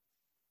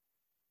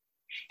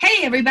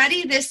Hey,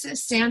 everybody, this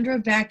is Sandra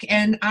Beck,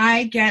 and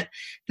I get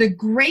the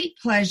great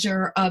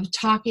pleasure of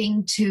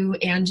talking to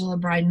Angela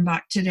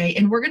Breidenbach today.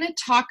 And we're going to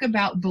talk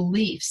about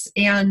beliefs.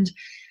 And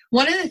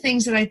one of the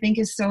things that I think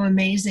is so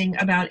amazing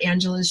about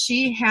Angela is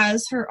she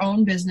has her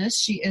own business.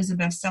 She is a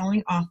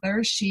best-selling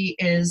author. She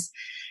is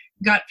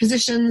got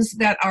positions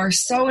that are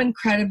so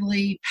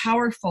incredibly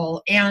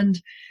powerful.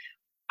 And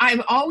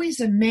I'm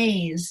always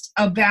amazed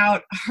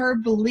about her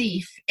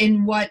belief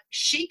in what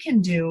she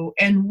can do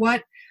and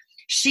what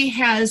she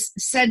has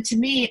said to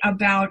me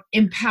about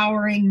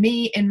empowering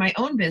me in my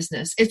own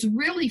business. It's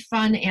really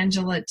fun,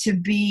 Angela, to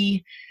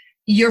be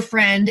your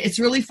friend. It's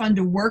really fun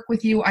to work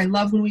with you. I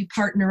love when we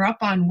partner up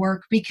on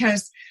work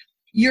because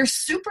you're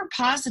super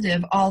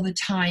positive all the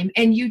time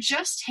and you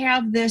just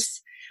have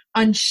this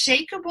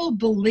unshakable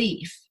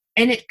belief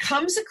and it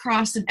comes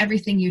across in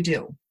everything you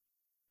do.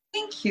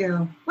 Thank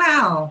you.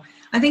 Wow.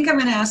 I think I'm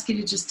going to ask you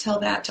to just tell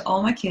that to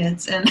all my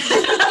kids. And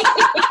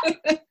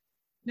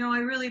no, I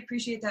really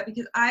appreciate that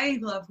because I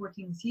love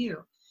working with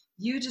you.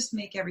 You just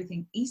make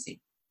everything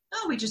easy.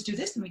 Oh, we just do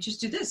this and we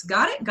just do this.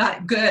 Got it? Got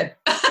it. Good.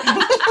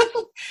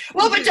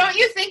 Well, but don't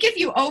you think if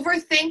you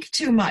overthink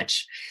too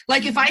much,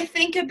 like if I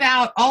think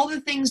about all the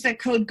things that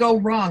could go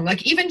wrong,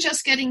 like even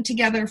just getting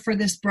together for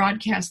this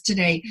broadcast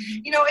today,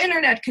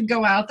 internet could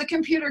go out, the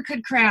computer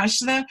could crash,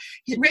 the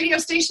radio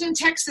station in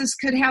Texas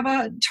could have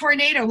a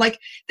tornado. Like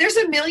there's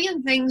a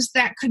million things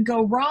that could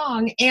go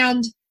wrong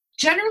and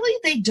generally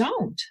they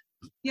don't.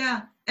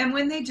 Yeah. And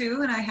when they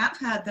do, and I have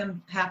had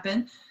them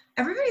happen,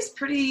 everybody's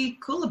pretty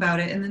cool about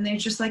it. And then they're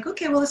just like,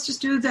 okay, well, let's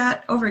just do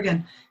that over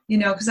again.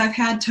 Because I've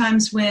had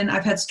times when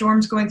I've had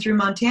storms going through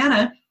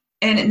Montana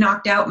and it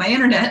knocked out my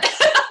internet,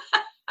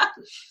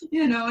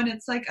 and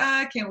it's like,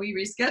 can we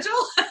reschedule?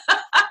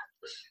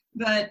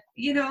 But,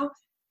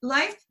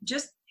 life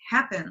just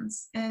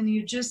happens and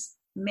you just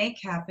make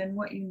happen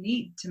what you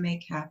need to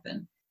make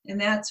happen.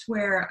 And that's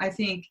where I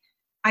think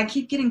I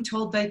keep getting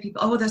told by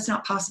people, oh, that's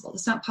not possible.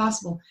 That's not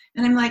possible.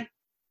 And I'm like,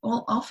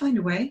 well, I'll find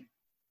a way.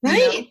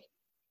 Right.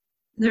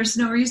 There's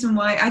no reason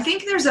why. I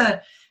think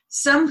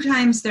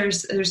sometimes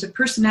there's a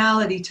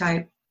personality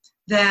type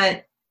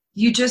that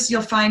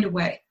you'll find a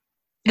way.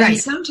 And right.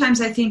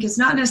 Sometimes I think it's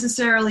not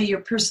necessarily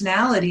your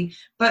personality,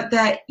 but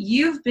that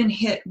you've been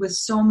hit with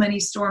so many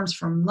storms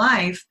from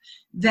life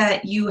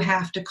that you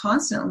have to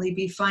constantly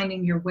be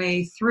finding your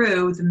way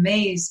through the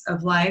maze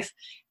of life.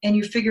 And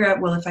you figure out,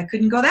 well, if I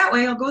couldn't go that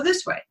way, I'll go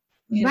this way.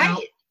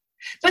 Right.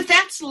 But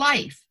that's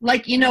life.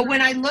 Like,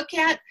 when I look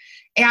at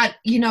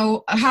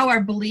how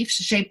our beliefs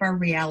shape our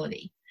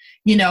reality,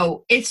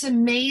 it's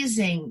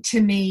amazing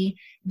to me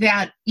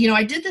that,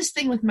 I did this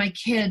thing with my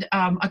kid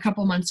a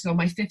couple months ago,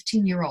 my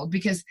 15-year-old,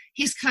 because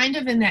he's kind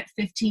of in that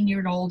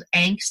 15-year-old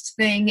angst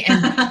thing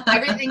and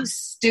everything's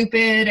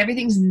stupid,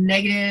 everything's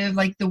negative,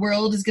 like the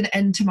world is going to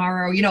end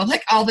tomorrow,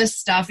 like all this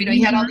stuff.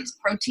 He had all these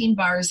protein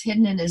bars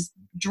hidden in his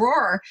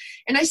drawer.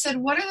 And I said,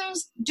 what are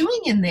those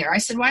doing in there? I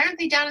said, why aren't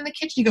they down in the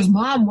kitchen? He goes,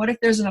 Mom, what if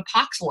there's an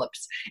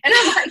apocalypse? And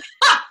I'm like,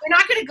 they're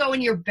not going to go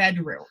in your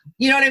bedroom.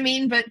 You know what I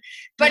mean? But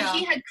yeah.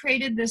 He had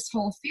created this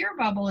whole fear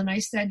bubble. And I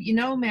said,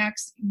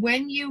 Max,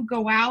 when you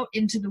go out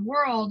into the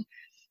world,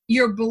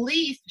 your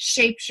belief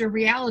shapes your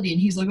reality.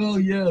 And he's like, oh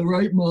yeah,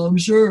 right, Mom,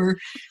 sure.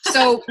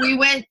 So we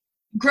went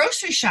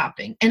grocery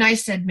shopping. And I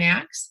said,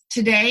 Max,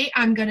 today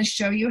I'm going to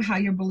show you how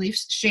your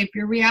beliefs shape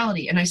your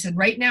reality. And I said,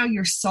 right now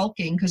you're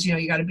sulking because,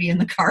 you got to be in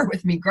the car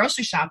with me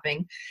grocery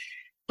shopping.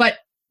 But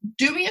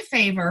do me a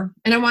favor,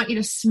 and I want you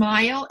to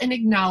smile and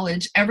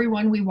acknowledge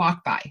everyone we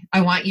walk by.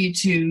 I want you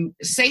to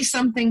say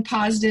something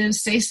positive,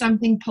 say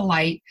something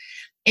polite.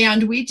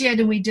 And we did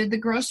the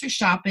grocery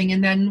shopping,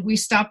 and then we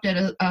stopped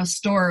at a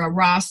store, a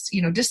Ross,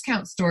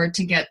 discount store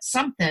to get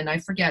something. I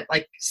forget,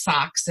 like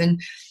socks.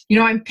 And,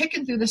 I'm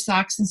picking through the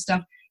socks and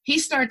stuff. He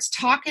starts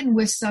talking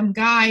with some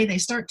guy. They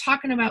start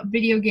talking about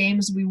video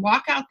games. We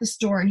walk out the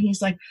store, and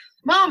he's like,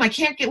 Mom, I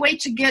can't wait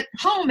to get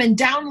home and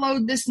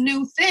download this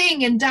new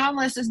thing and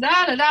download this,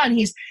 da-da-da. And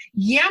he's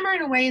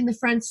yammering away in the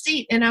front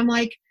seat. And I'm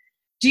like,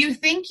 do you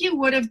think you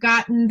would have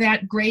gotten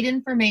that great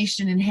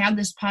information and had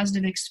this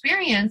positive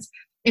experience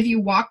if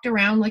you walked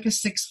around like a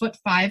 6'5"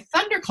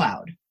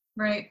 thundercloud?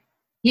 Right.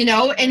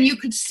 And you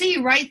could see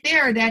right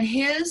there that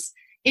his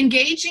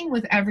engaging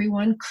with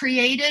everyone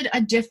created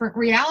a different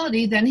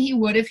reality than he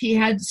would if he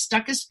had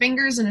stuck his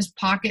fingers in his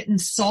pocket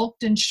and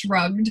sulked and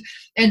shrugged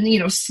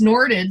and,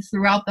 snorted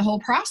throughout the whole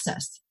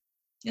process.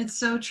 It's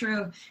so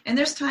true. And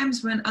there's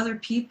times when other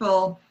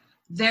people,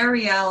 their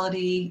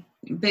reality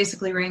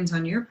basically rains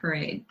on your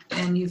parade,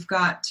 and you've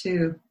got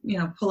to,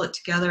 pull it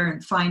together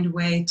and find a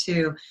way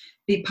to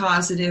be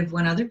positive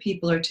when other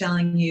people are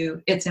telling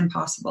you it's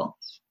impossible.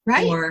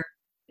 Right. Or,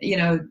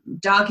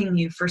 dogging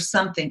you for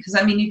something. Because,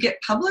 you get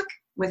public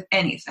with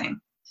anything,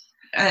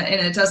 and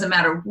it doesn't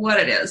matter what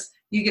it is.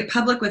 You get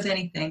public with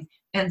anything,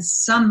 and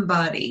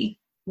somebody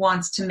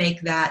wants to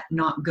make that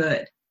not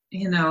good,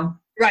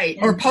 Right,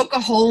 or poke a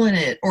hole in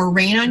it, or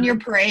rain on your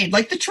parade,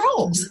 like the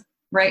trolls.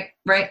 Right.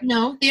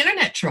 The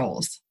internet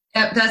trolls.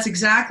 That's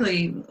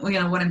exactly,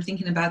 what I'm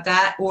thinking about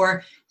that.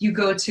 Or you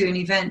go to an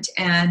event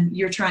and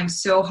you're trying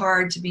so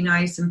hard to be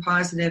nice and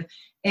positive,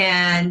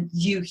 and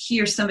you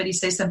hear somebody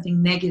say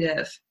something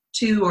negative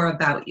to or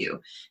about you.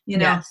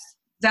 Yes.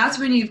 That's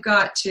when you've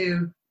got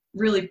to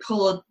really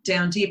pull it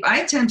down deep.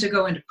 I tend to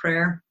go into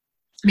prayer.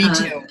 Me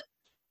too.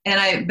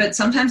 But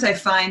sometimes I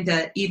find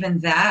that even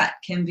that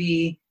can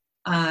be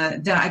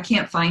that I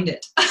can't find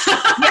it.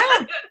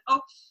 Yeah.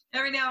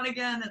 Every now and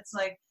again, it's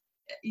like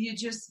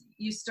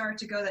you start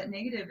to go that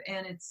negative,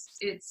 and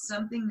it's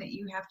something that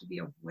you have to be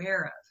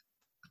aware of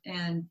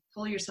and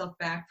pull yourself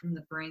back from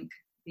the brink,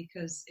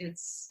 because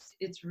it's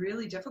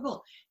really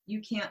difficult.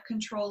 You can't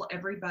control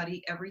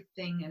everybody,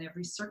 everything, and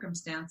every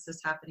circumstance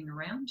that's happening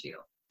around you,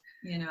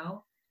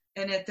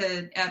 And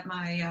at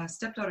my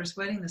stepdaughter's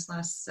wedding this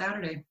last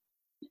Saturday,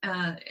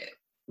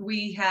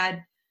 we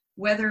had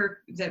weather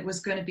that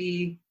was going to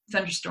be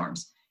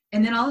thunderstorms.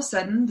 And then all of a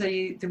sudden,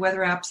 the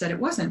weather app said it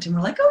wasn't. And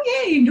we're like,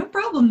 oh, yay, no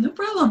problem.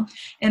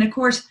 And of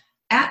course,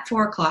 at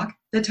 4:00,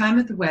 the time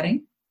of the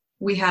wedding,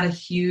 we had a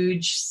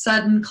huge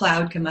sudden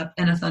cloud come up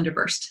and a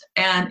thunderburst.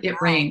 And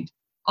it rained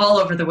all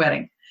over the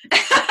wedding.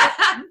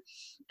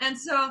 And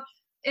so,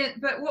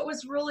 but what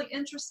was really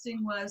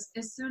interesting was,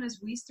 as soon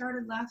as we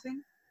started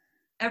laughing,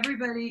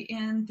 everybody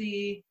in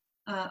the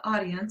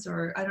audience,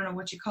 or I don't know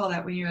what you call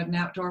that when you're at an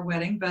outdoor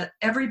wedding, but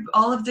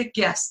all of the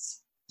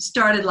guests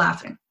started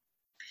laughing.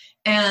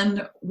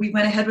 And we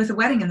went ahead with the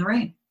wedding in the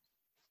rain.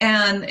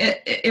 And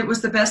it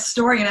was the best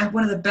story. And I have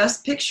one of the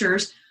best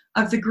pictures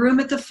of the groom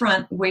at the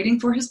front waiting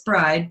for his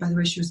bride. By the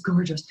way, she was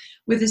gorgeous,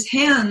 with his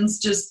hands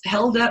just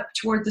held up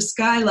toward the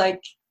sky like,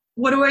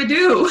 what do I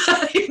do?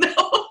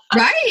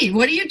 Right.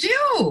 What do you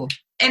do?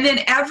 And then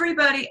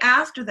everybody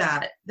after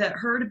that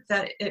heard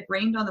that it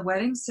rained on the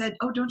wedding said,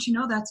 oh, don't you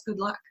know that's good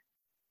luck?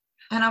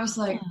 And I was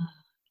like,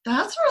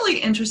 that's really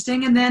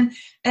interesting. And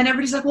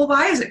everybody's like, well,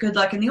 why is it good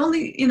luck? And the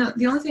only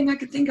thing I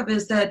could think of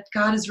is that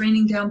God is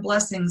raining down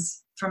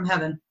blessings from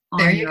heaven.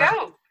 There you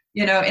go.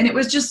 And it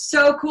was just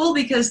so cool,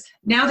 because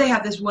now they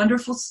have this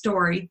wonderful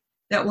story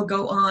that will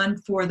go on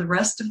for the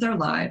rest of their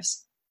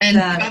lives. And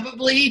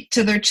probably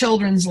to their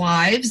children's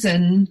lives.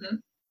 And,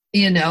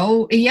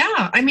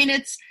 I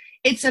mean,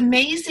 it's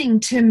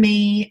amazing to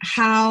me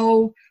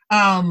how,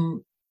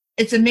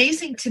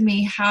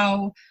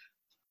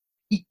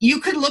 you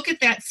could look at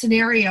that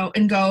scenario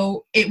and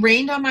go, it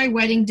rained on my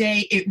wedding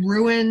day. It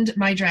ruined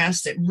my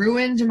dress. It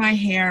ruined my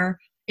hair.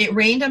 It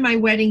rained on my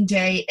wedding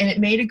day, and it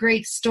made a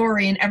great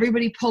story, and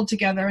everybody pulled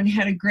together and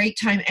had a great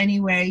time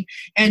anyway.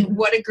 And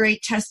what a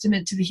great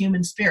testament to the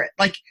human spirit.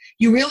 Like,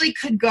 you really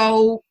could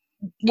go,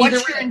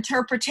 what's your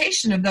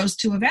interpretation of those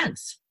two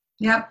events?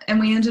 Yep. And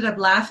we ended up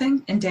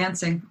laughing and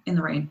dancing in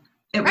the rain.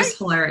 It was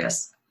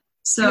hilarious.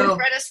 So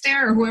Fred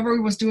Astaire, or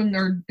whoever was doing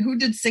who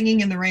did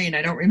Singing in the Rain?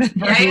 I don't remember.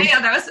 Yeah,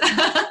 that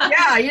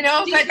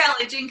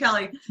was Gene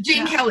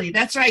Kelly.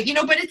 That's right.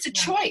 But it's a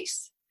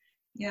choice.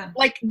 Yeah.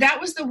 Like, that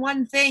was the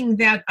one thing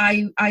that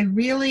I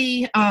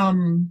really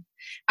want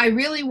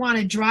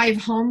to drive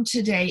home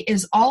today,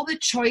 is all the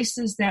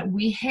choices that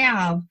we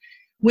have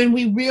when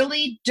we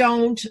really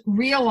don't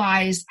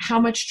realize how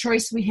much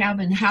choice we have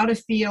and how to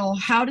feel,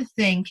 how to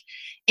think.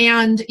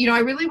 And, I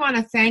really want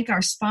to thank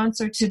our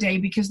sponsor today,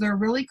 because they're a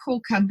really cool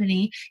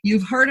company.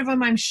 You've heard of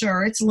them, I'm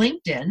sure. It's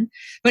LinkedIn,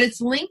 but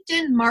it's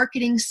LinkedIn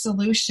Marketing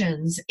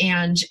Solutions.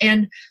 And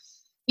when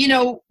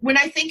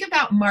I think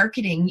about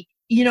marketing,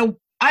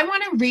 I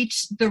want to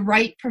reach the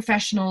right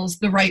professionals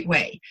the right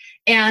way.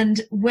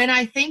 And when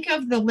I think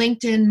of the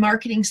LinkedIn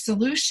Marketing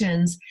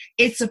Solutions,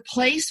 it's a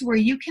place where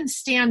you can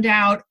stand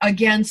out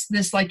against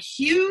this like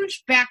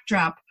huge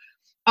backdrop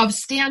of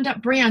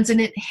stand-up brands, and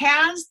it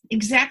has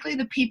exactly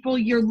the people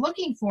you're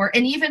looking for.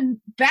 And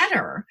even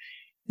better,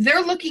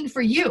 they're looking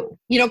for you,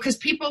 because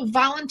people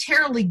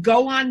voluntarily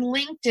go on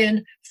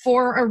LinkedIn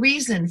for a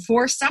reason,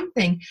 for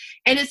something.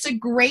 And it's a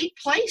great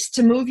place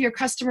to move your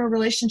customer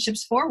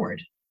relationships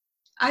forward.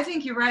 I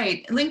think you're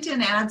right.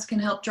 LinkedIn ads can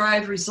help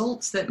drive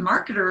results that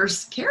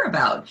marketers care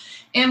about.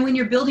 And when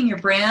you're building your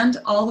brand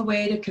all the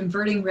way to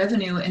converting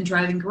revenue and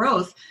driving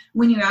growth,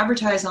 when you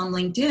advertise on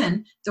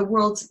LinkedIn, the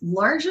world's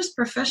largest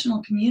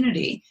professional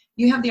community,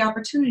 you have the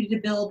opportunity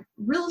to build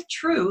real,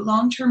 true,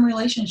 long-term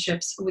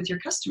relationships with your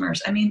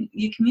customers. I mean,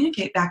 you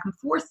communicate back and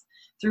forth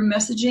through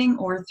messaging,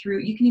 or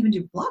you can even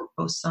do blog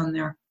posts on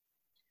there.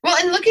 Well,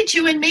 and look at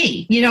you and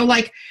me,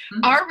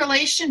 our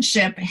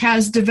relationship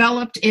has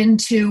developed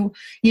into,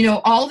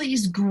 all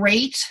these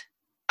great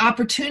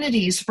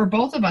opportunities for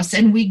both of us,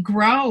 and we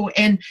grow.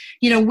 And,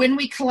 when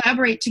we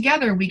collaborate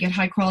together, we get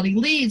high quality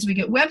leads, we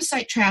get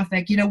website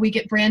traffic, we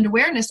get brand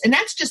awareness, and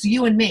that's just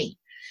you and me.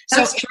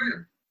 That's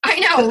true.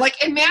 I know,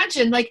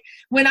 imagine,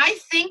 when I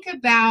think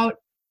about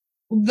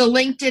the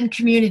LinkedIn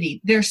community,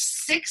 there's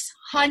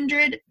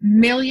 600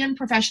 million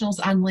professionals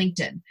on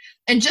LinkedIn.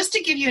 And just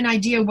to give you an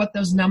idea of what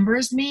those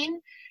numbers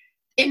mean,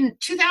 in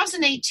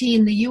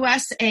 2018, the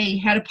USA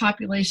had a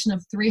population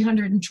of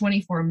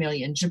 324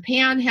 million.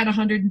 Japan had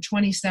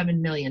 127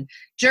 million.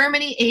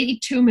 Germany,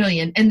 82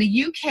 million. And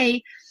the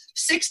UK,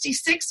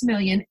 66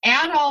 million.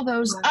 Add all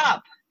those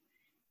up,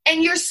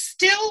 And you're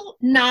still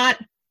not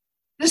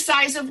the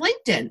size of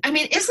LinkedIn. I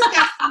mean, isn't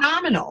that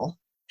phenomenal?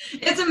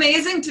 It's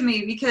amazing to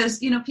me because,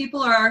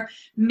 people are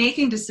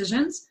making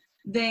decisions.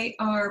 They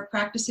are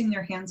practicing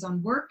their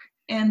hands-on work,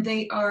 and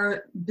they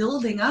are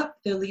building up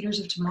the leaders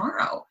of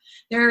tomorrow.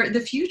 They're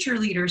the future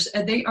leaders.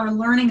 They are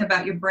learning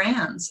about your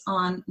brands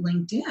on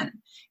LinkedIn.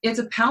 It's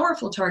a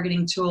powerful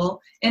targeting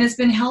tool, and it's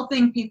been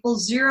helping people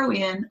zero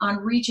in on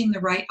reaching the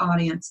right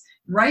audience,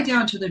 right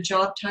down to their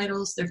job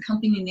titles, their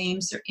company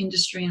names, their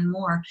industry, and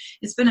more.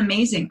 It's been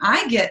amazing.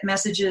 I get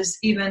messages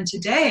even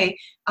today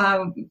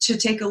to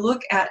take a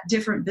look at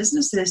different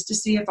businesses to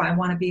see if I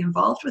want to be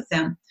involved with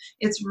them.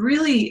 It's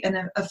really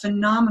a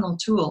phenomenal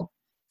tool.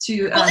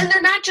 And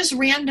they're not just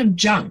random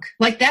junk.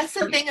 Like, that's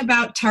the thing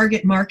about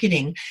target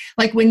marketing.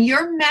 Like, when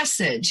your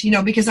message,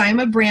 because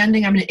I'm I'm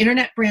an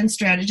internet brand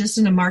strategist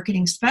and a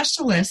marketing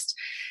specialist,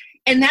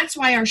 and that's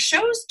why our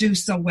shows do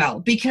so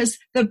well, because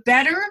the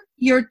better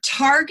your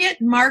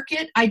target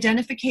market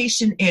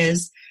identification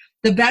is,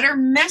 the better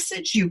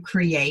message you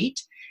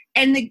create,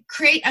 and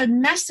create a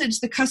message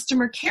the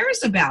customer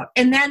cares about.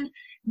 And then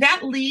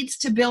that leads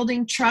to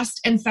building trust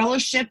and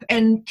fellowship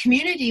and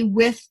community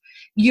with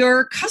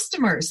your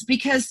customers,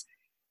 because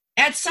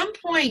at some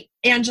point,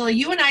 Angela,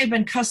 you and I have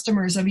been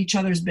customers of each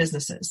other's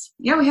businesses.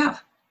 Yeah, we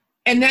have.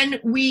 And then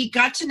we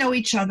got to know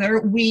each other.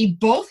 We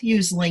both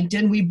use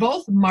LinkedIn. We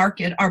both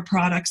market our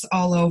products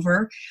all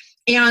over.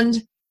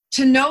 And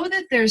to know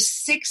that there's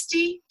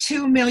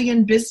 62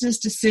 million business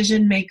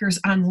decision makers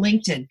on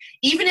LinkedIn,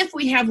 even if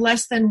we have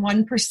less than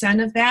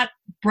 1% of that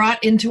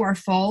brought into our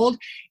fold,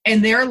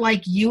 and they're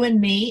like you and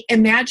me,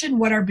 imagine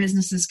what our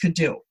businesses could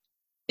do.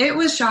 It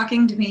was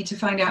shocking to me to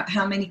find out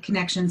how many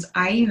connections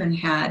I even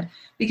had,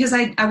 because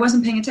I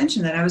wasn't paying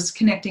attention that I was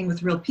connecting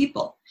with real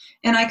people.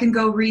 And I can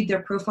go read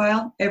their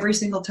profile every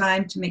single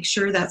time to make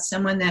sure that's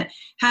someone that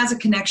has a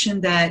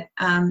connection that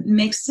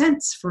makes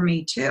sense for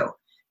me too.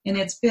 And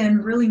it's been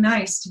really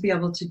nice to be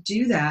able to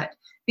do that,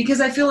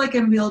 because I feel like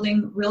I'm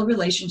building real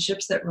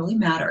relationships that really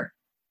matter.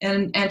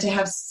 And to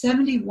have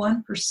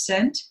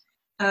 71%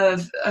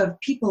 of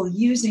people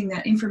using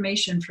that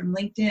information from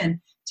LinkedIn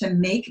to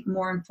make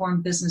more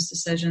informed business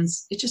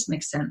decisions, it just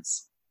makes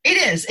sense. It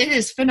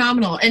is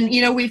phenomenal. And,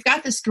 we've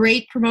got this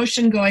great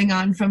promotion going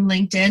on from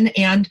LinkedIn.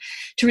 And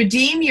to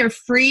redeem your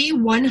free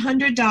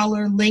 $100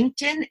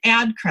 LinkedIn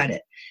ad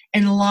credit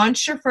and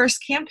launch your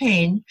first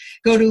campaign,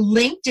 go to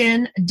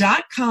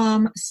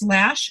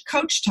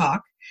linkedin.com/Coach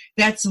Talk.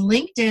 That's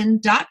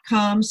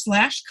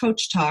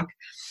linkedin.com/Coach Talk,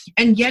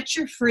 and get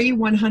your free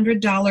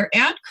 $100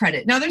 ad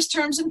credit. Now, there's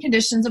terms and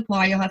conditions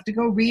apply. You'll have to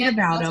go read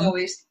about them.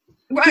 Always.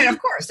 Right, of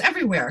course,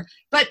 everywhere.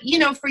 But,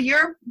 for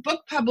your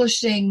book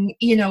publishing,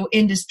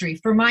 industry,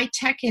 for my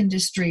tech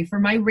industry, for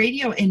my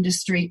radio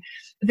industry,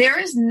 there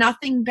is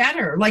nothing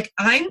better. Like,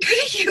 I'm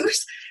going to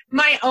use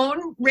my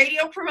own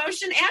radio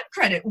promotion ad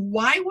credit.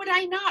 Why would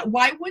I not?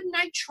 Why wouldn't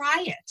I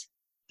try it?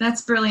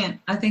 That's brilliant.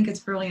 I think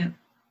it's brilliant.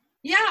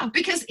 Yeah,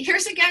 because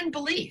here's again,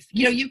 belief.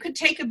 You could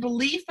take a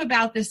belief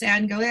about this ad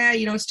and go,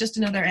 it's just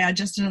another ad,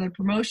 just another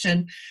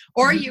promotion.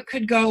 Or you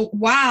could go,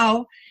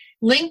 wow,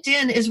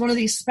 LinkedIn is one of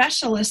these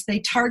specialists. They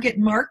target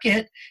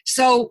market.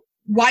 So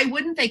why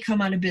wouldn't they come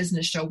on a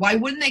business show? Why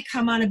wouldn't they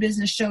come on a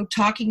business show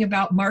talking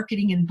about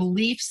marketing and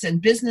beliefs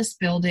and business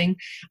building?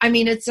 I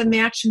mean, it's a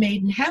match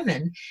made in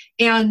heaven.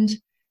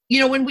 And,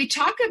 when we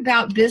talk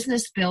about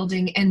business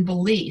building and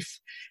belief,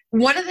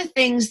 one of the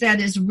things that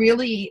is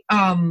really,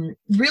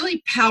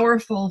 really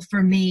powerful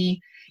for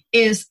me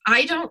is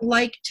I don't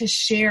like to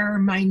share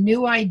my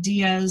new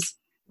ideas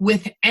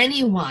with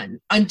anyone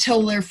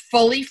until they're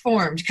fully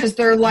formed, because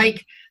they're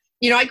like,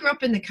 I grew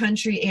up in the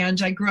country,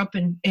 and I grew up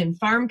in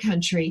farm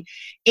country.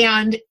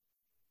 And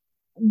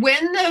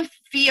when the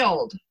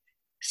field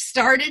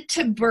started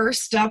to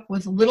burst up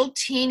with little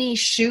teeny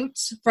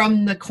shoots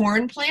from the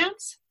corn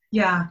plants,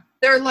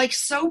 they're like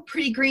so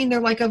pretty green.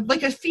 They're like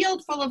a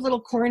field full of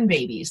little corn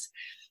babies.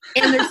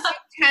 And they're so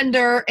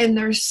tender, and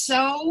they're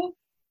so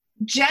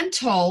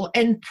gentle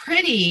and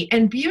pretty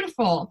and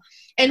beautiful.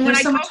 And when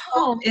there's so I go much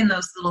home in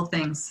those little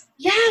things.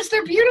 Yes,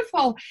 they're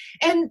beautiful.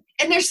 And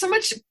there's so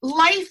much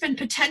life and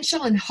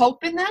potential and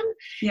hope in them.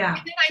 Yeah.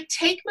 And then I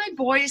take my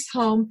boys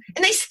home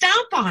and they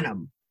stomp on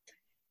them.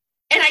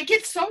 And I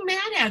get so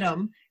mad at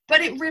them.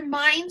 But it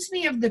reminds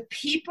me of the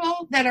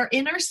people that are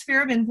in our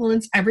sphere of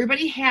influence.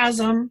 Everybody has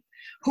them,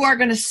 who are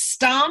going to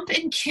stomp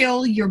and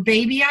kill your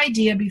baby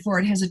idea before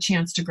it has a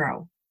chance to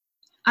grow.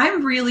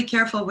 I'm really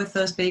careful with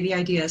those baby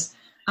ideas.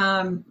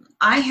 I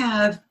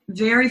have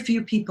very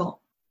few people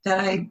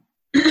that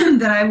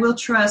I will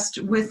trust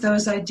with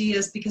those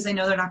ideas, because I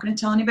know they're not going to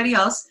tell anybody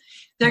else.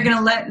 They're going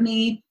to let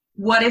me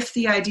what if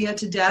the idea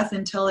to death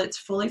until it's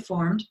fully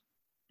formed.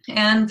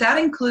 And that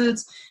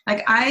includes,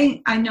 like,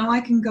 I know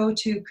I can go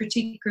to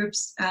critique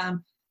groups,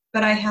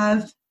 but I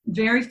have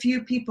very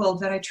few people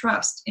that I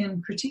trust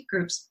in critique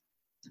groups,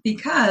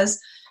 because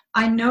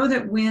I know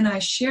that when I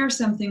share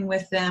something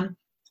with them,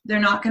 they're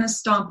not going to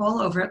stomp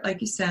all over it,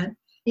 like you said.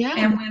 Yeah.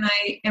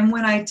 And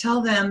when I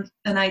tell them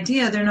an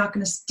idea, they're not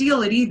going to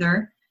steal it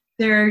either.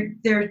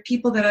 They're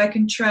people that I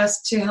can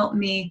trust to help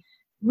me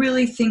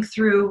really think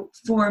through,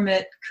 form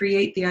it,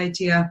 create the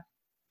idea,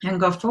 and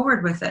go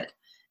forward with it.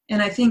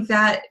 And I think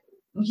that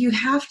you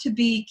have to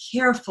be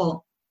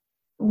careful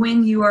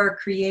when you are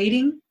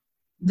creating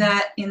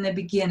that in the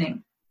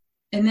beginning.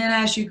 And then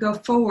as you go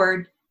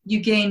forward, you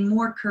gain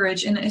more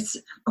courage. And it's,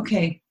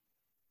 okay,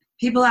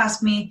 people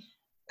ask me,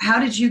 how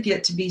did you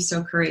get to be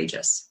so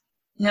courageous?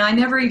 Now, I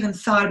never even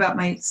thought about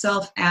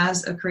myself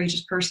as a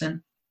courageous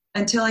person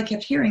until I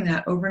kept hearing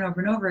that over and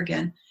over and over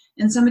again.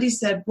 And somebody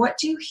said, what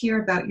do you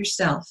hear about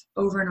yourself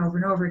over and over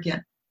and over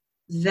again?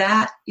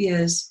 That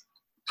is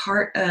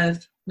part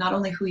of not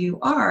only who you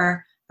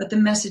are, but the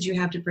message you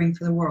have to bring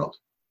for the world.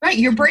 Right,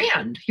 your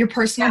brand, your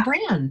personal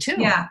brand too.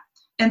 Yeah.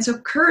 And so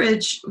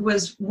courage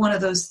was one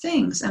of those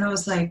things. And I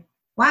was like,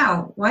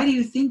 wow, why do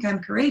you think I'm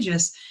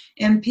courageous?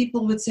 And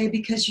people would say,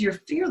 because you're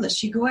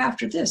fearless. You go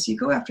after this, you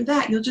go after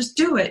that. You'll just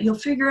do it. You'll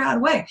figure out a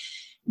way.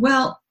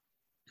 Well,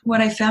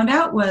 what I found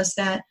out was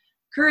that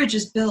courage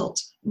is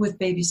built with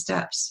baby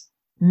steps.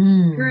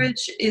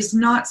 Courage is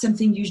not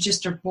something you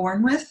just are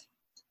born with.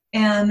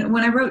 And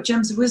when I wrote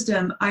Gems of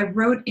Wisdom, I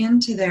wrote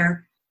into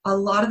there a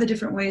lot of the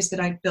different ways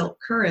that I built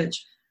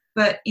courage.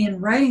 But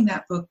in writing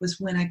that book was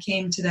when I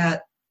came to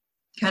that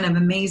kind of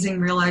amazing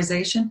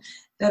realization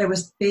that it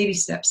was baby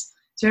steps.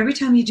 So every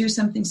time you do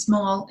something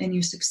small and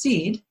you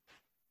succeed,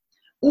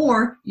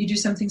 or you do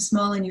something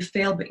small and you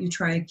fail, but you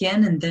try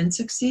again and then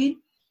succeed,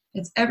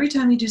 it's every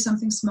time you do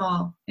something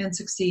small and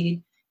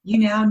succeed, you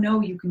now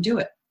know you can do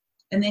it.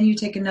 And then you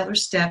take another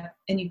step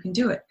and you can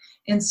do it.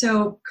 And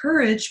so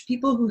courage,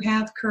 people who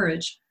have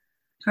courage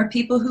are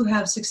people who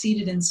have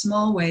succeeded in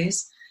small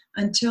ways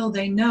until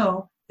they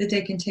know that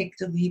they can take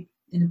the leap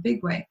in a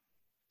big way.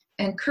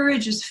 And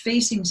courage is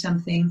facing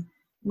something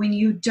when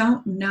you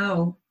don't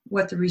know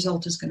what the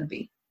result is going to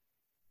be.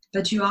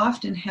 But you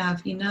often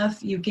have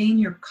enough, you gain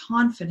your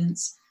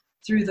confidence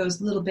through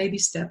those little baby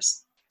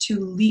steps to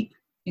leap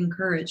in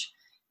courage.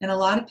 And a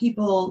lot of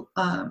people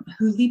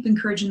who leap in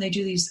courage, and they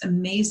do these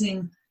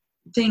amazing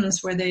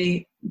things where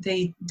they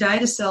die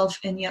to self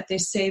and yet they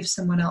save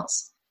someone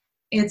else.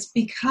 It's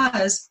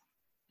because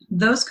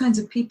those kinds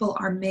of people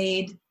are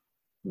made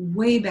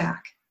way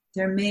back.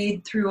 They're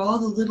made through all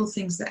the little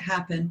things that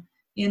happen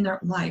in their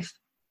life.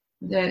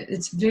 That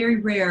it's very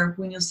rare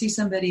when you'll see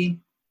somebody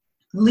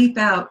leap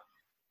out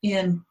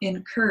in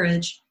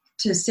courage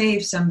to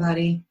save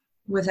somebody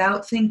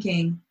without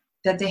thinking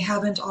that they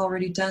haven't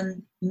already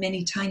done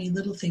many tiny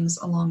little things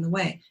along the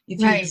way.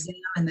 If you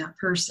examine that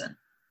person,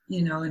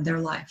 in their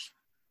life.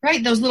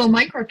 Right. Those little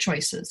micro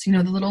choices,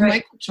 the little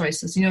micro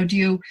choices,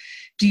 do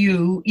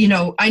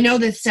you, I know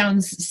this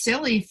sounds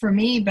silly for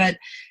me, but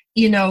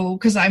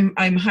because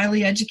I'm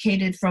highly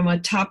educated from a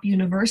top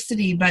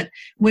university, but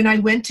when I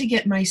went to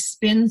get my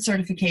spin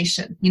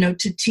certification,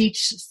 to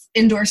teach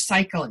indoor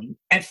cycling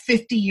at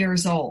 50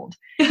 years old,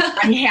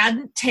 I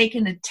hadn't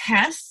taken a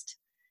test.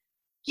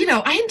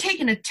 I hadn't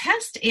taken a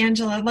test,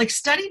 Angela,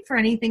 studied for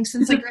anything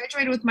since I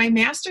graduated with my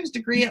master's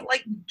degree at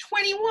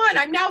 21.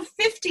 I'm now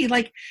 50.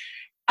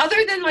 Other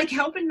than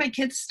helping my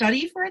kids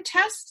study for a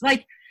test,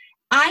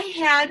 I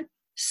had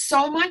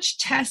so much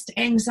test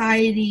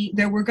anxiety.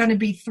 There were going to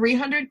be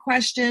 300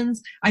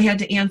 questions. I had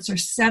to answer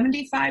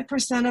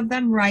 75% of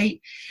them right.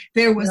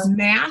 There was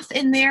math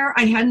in there.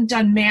 I hadn't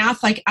done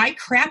math. I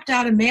crapped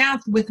out of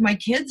math with my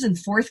kids in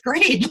 4th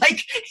grade. I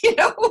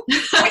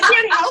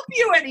can't help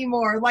you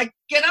anymore.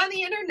 Get on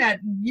the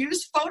internet,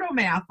 use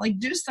PhotoMath,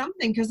 do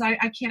something because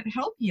I can't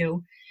help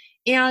you.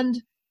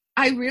 And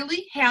I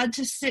really had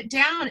to sit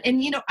down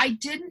and, I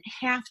didn't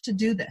have to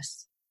do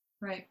this.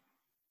 Right.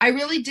 I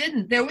really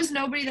didn't. There was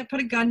nobody that put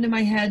a gun to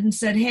my head and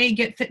said, hey,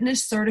 get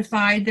fitness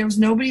certified. There was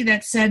nobody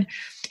that said,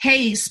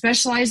 hey,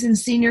 specialize in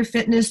senior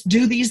fitness,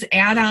 do these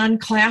add-on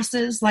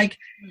classes.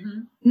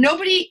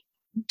 Nobody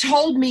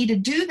told me to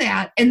do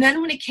that. And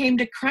then when it came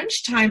to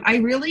crunch time,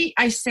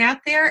 I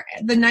sat there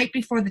the night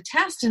before the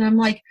test and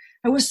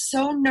I was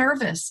so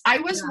nervous. I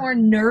was more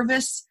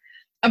nervous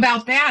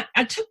about that.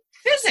 I took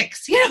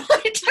physics,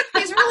 I took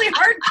these really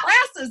hard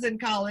classes in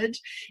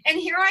college, and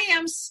here I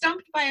am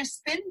stumped by a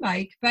spin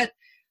bike. But,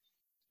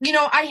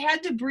 I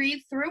had to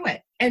breathe through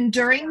it. And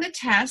during the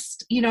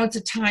test, it's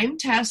a timed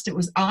test. It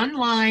was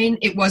online.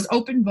 It was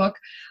open book.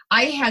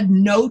 I had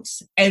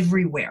notes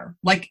everywhere,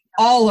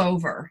 all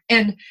over.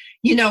 And,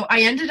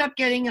 I ended up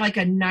getting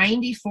a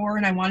 94,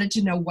 and I wanted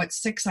to know what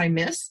 6 I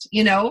missed,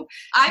 I'm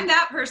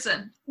that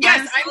person.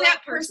 Yes, I'm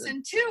that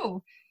person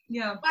too.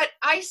 Yeah. But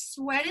I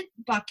sweated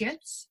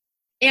buckets.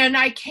 And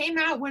I came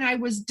out when I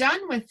was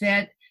done with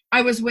it.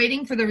 I was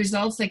waiting for the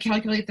results. They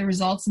calculate the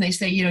results and they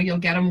say, you'll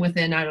get them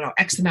within,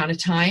 X amount of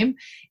time.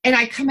 And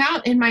I come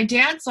out and my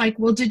dad's like,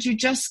 well, did you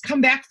just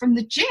come back from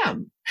the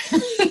gym?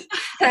 And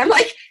I'm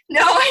like,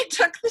 no, I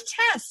took the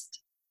test.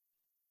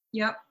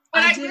 Yep.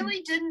 But I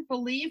really didn't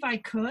believe I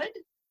could,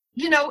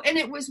 and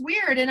it was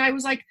weird. And I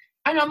was like,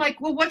 and I'm like,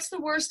 well, what's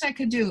the worst I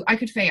could do? I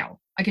could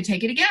fail. I could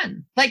take it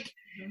again.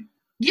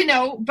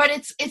 but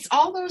it's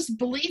all those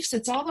beliefs,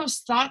 it's all those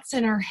thoughts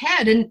in our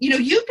head. And,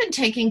 you've been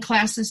taking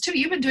classes too.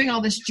 You've been doing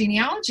all this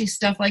genealogy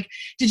stuff. Like,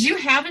 did you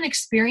have an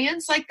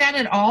experience like that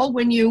at all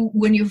when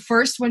you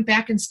first went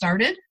back and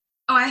started?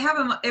 Oh, I have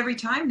them every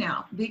time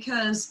now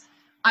because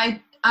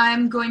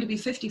I'm going to be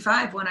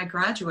 55 when I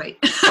graduate.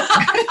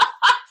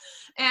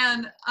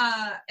 And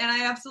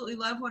I absolutely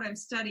love what I'm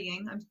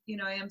studying.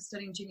 I am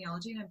studying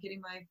genealogy, and I'm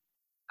getting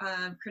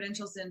my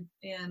credentials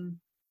in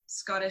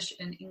Scottish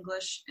and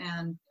English,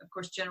 and of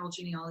course general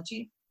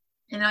genealogy.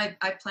 And I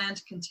plan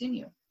to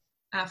continue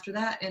after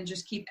that and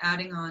just keep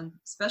adding on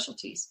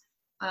specialties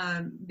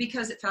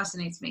because it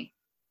fascinates me.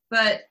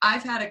 But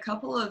I've had a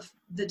couple of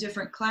the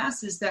different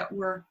classes that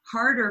were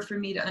harder for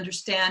me to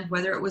understand,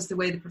 whether it was the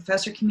way the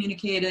professor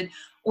communicated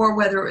or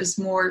whether it was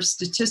more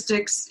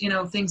statistics,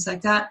 things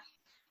like that.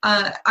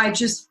 I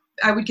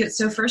would get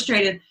so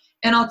frustrated.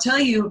 And I'll tell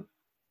you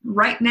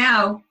right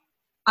now,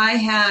 I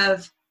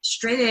have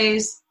straight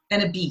A's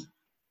and a B.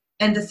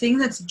 And the thing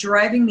that's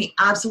driving me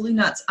absolutely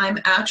nuts, I'm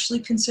actually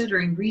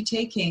considering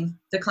retaking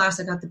the class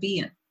I got the B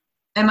in.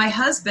 And my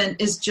husband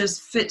is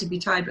just fit to be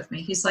tied with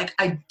me. He's like,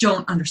 I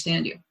don't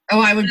understand you.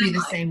 Oh, I would be the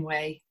same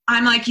way.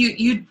 I'm like,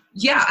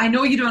 yeah, I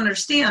know you don't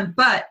understand,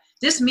 but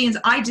this means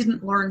I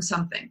didn't learn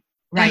something.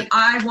 Right. And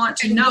I want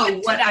to know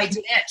what I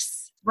did.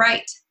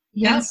 Right.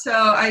 Yep. And so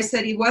I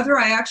said, whether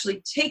I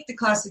actually take the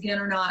class again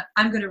or not,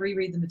 I'm going to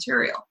reread the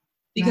material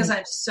because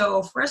I'm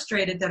so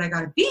frustrated that I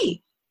got a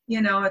B.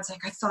 It's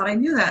like, I thought I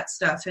knew that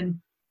stuff. And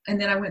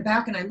then I went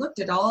back and I looked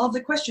at all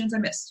the questions I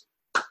missed.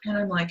 And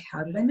I'm like,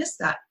 how did I miss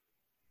that?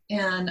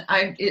 And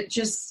it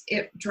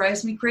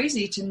drives me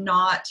crazy to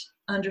not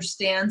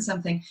understand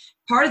something.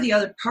 Part of the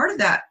other part of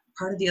that,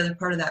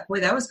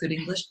 boy, that was good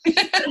English,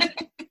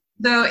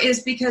 though,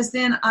 is because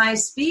then I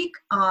speak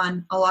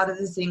on a lot of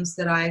the things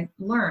that I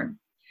learn.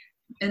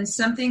 And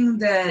something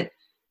that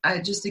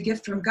just a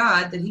gift from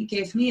God that he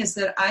gave me is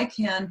that I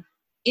can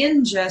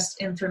ingest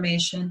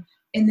information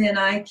and then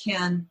I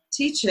can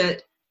teach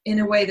it in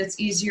a way that's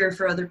easier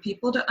for other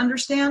people to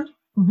understand.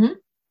 Mm-hmm.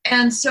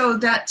 And so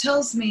that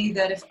tells me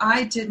that if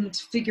I didn't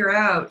figure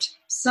out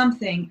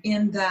something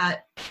in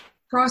that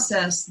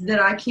process,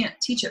 that I can't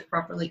teach it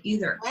properly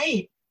either.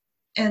 Right.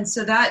 And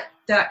so that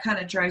kind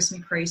of drives me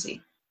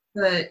crazy.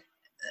 But,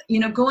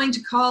 going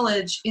to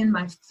college in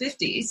my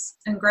 50s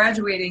and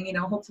graduating,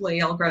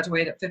 hopefully I'll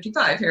graduate at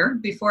 55 here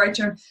before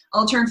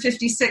I'll turn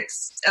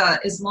 56,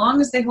 as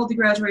long as they hold the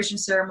graduation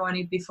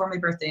ceremony before my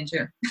birthday in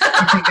June.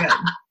 Okay, good.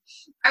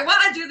 I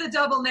want to do the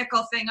double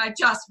nickel thing. I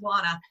just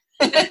want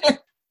to.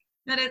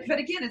 But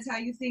again, it's how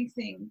you think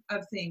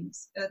of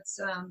things. It's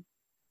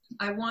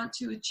I want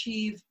to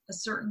achieve a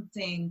certain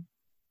thing,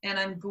 and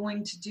I'm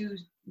going to do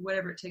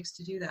whatever it takes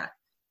to do that.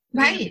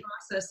 Right. In the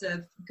process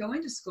of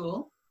going to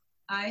school,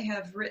 I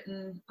have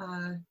written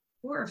 4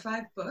 or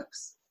 5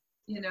 books,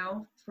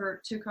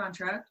 to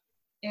contract,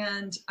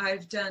 and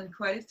I've done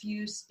quite a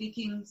few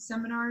speaking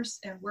seminars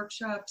and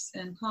workshops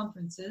and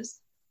conferences.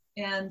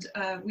 And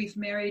we've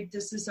married.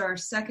 This is our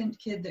second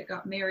kid that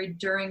got married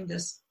during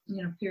this,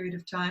 period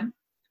of time.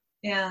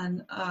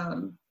 And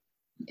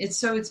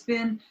there's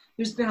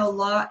been a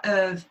lot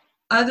of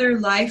other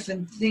life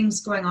and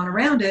things going on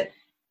around it.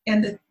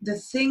 And the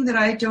thing that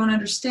I don't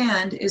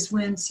understand is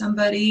when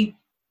somebody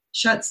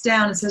shuts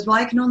down and says, well,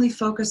 I can only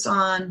focus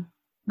on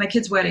my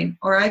kid's wedding,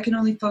 or I can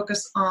only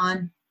focus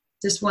on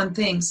this one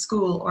thing,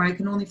 school, or I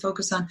can only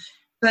focus on,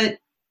 but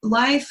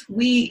life,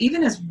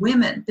 even as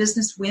women,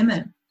 business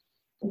women,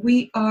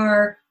 we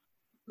are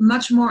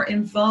much more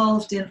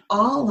involved in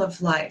all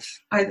of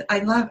life. I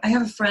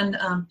have a friend,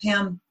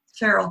 Pam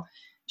Farrell.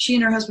 She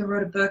and her husband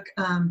wrote a book,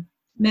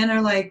 Men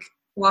Are Like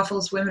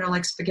Waffles, Women Are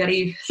Like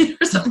Spaghetti,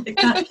 or something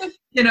like that.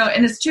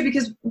 And it's true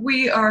because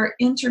we are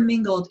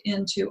intermingled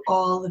into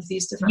all of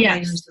these different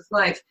layers of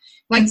life.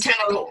 Like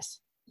tentacles.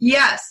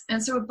 Yes.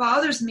 And so it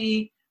bothers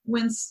me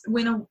when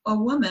a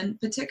woman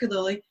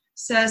particularly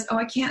says, oh,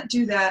 I can't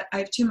do that. I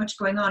have too much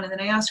going on. And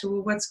then I ask her,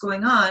 well, what's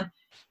going on?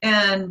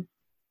 And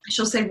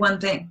she'll say one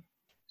thing.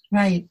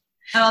 Right.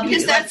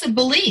 Because that's a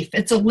belief.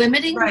 It's a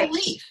limiting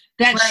belief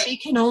that she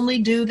can only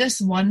do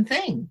this one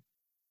thing.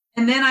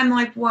 And then I'm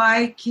like,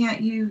 why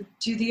can't you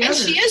do the other? And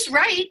she is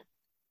right.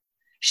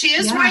 She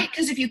is right,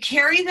 because if you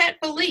carry that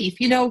belief,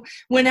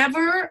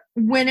 whenever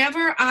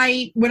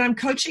I'm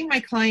coaching my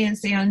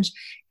clients, Ange,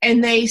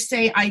 and they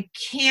say I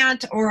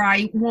can't or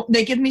I won't,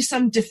 they give me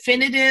some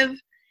definitive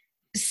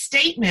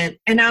statement,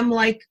 and I'm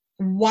like,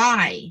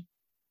 why?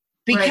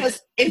 Because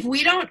if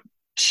we don't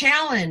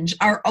challenge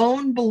our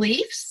own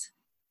beliefs,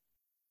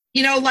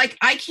 like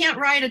I can't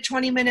ride a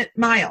 20-minute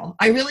mile.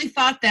 I really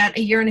thought that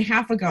a year and a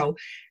half ago.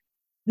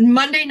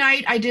 Monday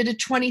night, I did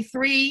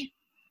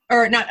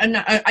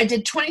I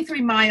did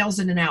 23 miles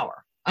in an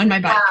hour on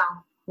my bike.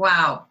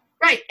 Wow.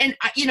 Right. And,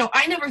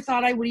 I never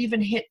thought I would even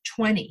hit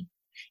 20.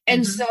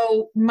 And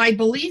so my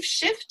belief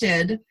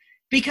shifted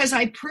because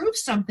I proved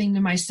something to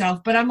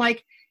myself. But I'm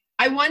like,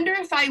 I wonder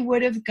if I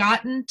would have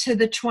gotten to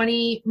the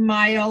 20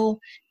 miles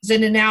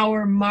in an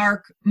hour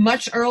mark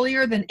much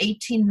earlier than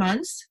 18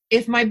 months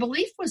if my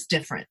belief was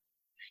different.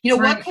 What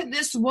Right. could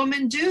this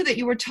woman do that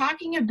you were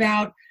talking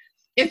about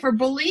if her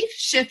belief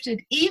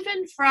shifted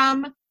even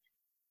from,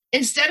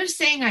 instead of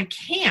saying I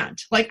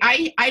can't, like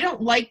I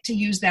don't like to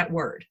use that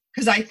word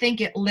because I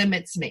think it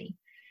limits me.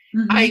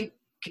 Mhm. I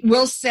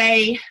will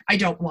say I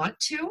don't want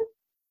to,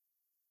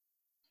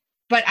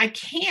 but I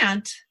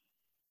can't,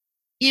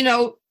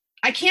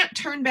 I can't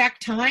turn back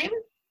time.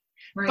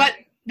 Right. But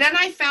then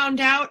I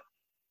found out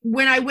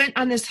when I went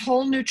on this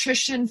whole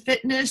nutrition,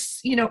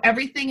 fitness,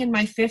 everything in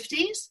my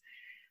 50s,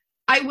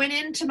 I went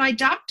into my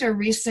doctor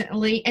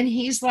recently and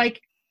he's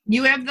like,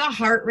 you have the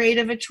heart rate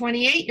of a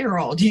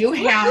 28-year-old. You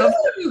have,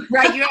 Woohoo!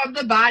 right, you have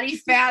the body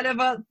fat of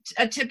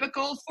a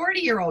typical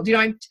 40-year-old.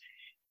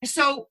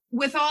 So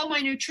with all my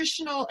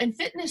nutritional and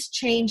fitness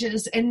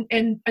changes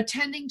and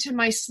attending to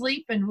my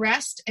sleep and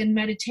rest and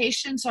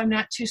meditation so I'm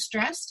not too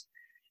stressed,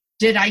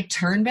 did I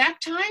turn back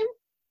time?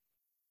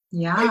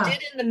 Yeah. I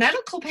did in the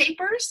medical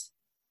papers.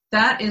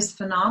 That is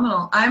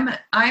phenomenal.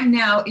 I'm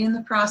now in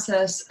the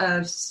process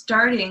of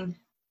starting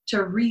to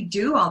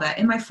redo all that.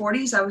 In my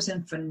 40s, I was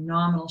in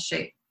phenomenal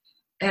shape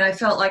and I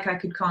felt like I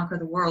could conquer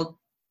the world.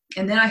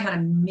 And then I had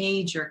a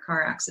major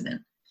car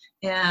accident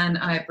and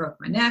I broke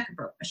my neck, I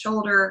broke my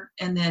shoulder.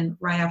 And then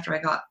right after I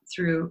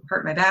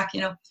hurt my back,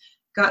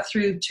 got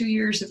through 2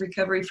 years of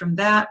recovery from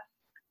that,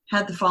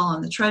 had the fall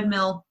on the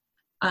treadmill,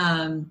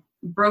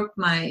 broke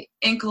my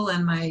ankle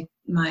and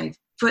my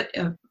foot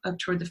up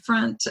toward the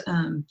front,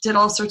 did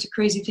all sorts of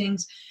crazy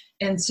things.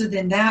 And so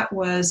then that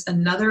was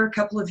another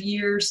couple of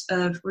years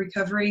of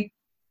recovery.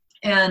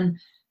 And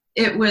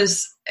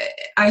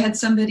I had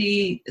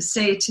somebody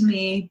say to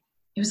me,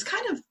 it was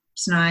kind of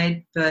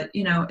snide, but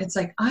it's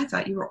like, I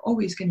thought you were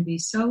always going to be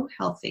so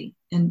healthy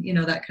and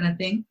that kind of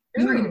thing.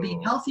 You were going to be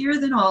healthier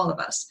than all of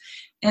us.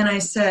 And I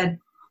said,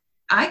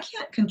 I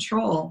can't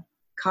control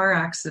car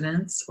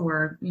accidents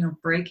or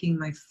breaking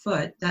my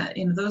foot. That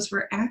those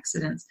were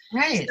accidents.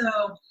 Right.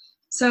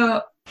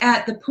 So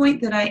at the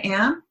point that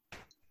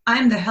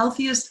I'm the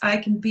healthiest I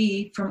can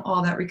be from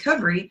all that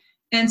recovery.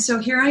 And so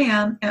here I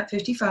am at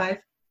 55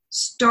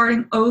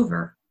 starting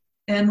over.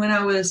 And when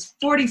I was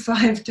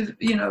 45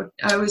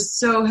 I was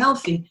so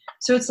healthy.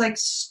 So it's like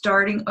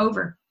starting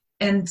over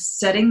and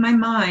setting my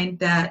mind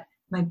that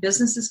my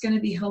business is going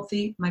to be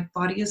healthy, my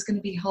body is going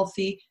to be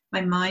healthy,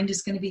 my mind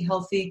is going to be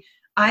healthy.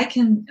 I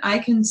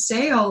can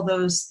say all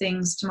those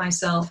things to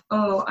myself.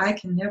 Oh, I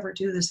can never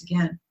do this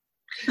again.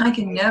 I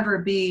can never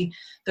be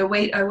the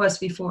weight I was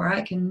before.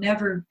 I can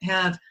never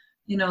have,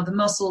 the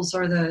muscles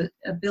or the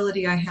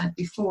ability I had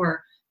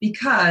before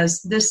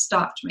because this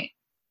stopped me.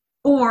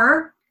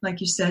 Or,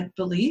 like you said,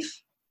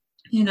 belief,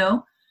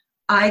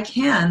 I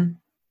can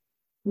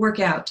work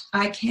out.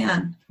 I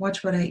can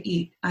watch what I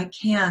eat. I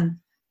can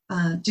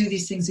do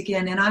these things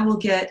again, and I will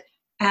get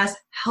as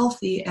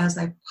healthy as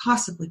I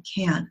possibly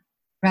can.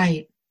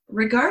 Right.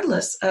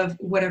 Regardless of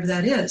whatever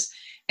that is.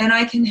 And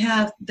I can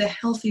have the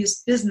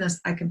healthiest business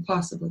I can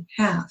possibly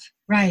have.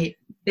 Right.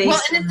 Well,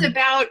 and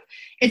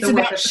it's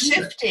about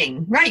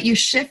shifting, right? You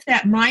shift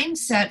that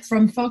mindset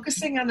from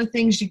focusing on the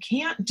things you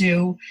can't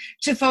do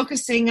to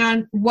focusing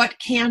on what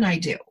can I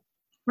do?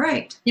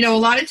 Right. A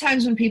lot of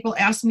times when people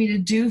ask me to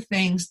do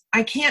things,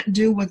 I can't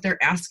do what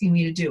they're asking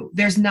me to do.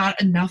 There's not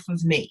enough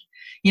of me.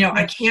 Right.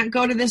 I can't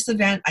go to this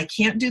event. I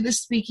can't do this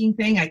speaking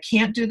thing. I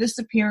can't do this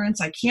appearance.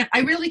 I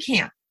really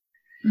can't.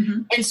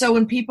 Mm-hmm. And so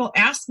when people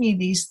ask me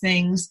these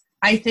things,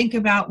 I think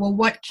about, well,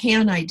 what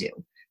can I do?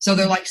 So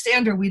they're like,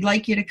 Sandra, we'd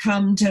like you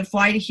to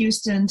fly to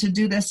Houston to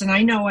do this. And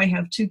I know I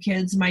have 2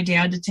 kids, my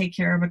dad to take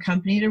care of, a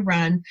company to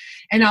run.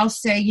 And I'll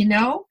say,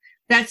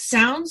 that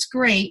sounds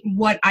great.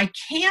 What I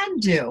can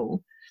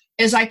do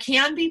is I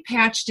can be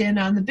patched in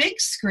on the big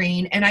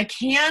screen and I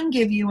can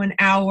give you an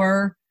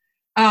hour,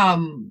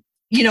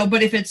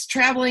 but if it's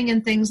traveling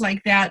and things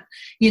like that,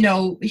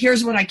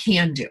 here's what I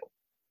can do.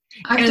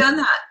 I've done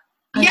that.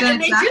 They do,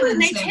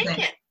 and they take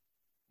it.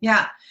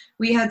 Yeah.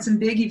 We had some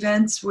big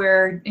events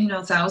where,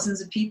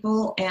 thousands of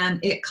people,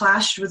 and it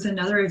clashed with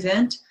another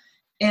event.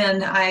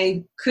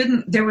 And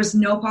there was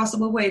no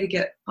possible way to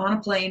get on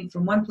a plane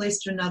from one place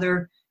to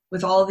another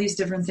with all of these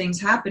different things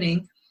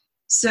happening.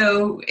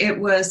 So it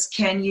was,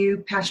 can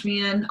you patch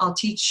me in? I'll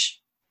teach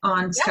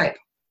on Skype,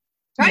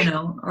 right.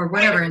 Or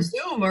whatever. Right, or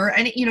Zoom or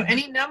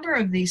any number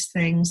of these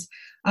things.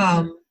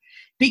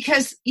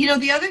 Because,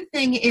 the other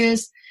thing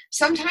is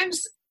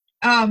sometimes,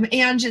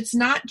 Ange, it's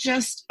not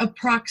just a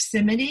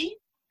proximity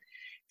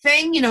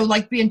thing,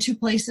 like being 2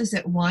 places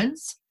at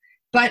once,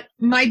 but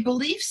my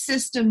belief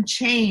system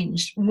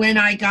changed when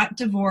I got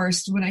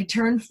divorced, when I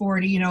turned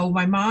 40,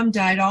 my mom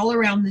died all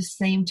around the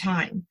same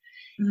time.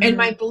 Mm-hmm. And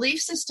my belief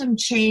system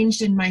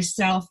changed in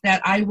myself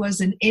that I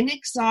was an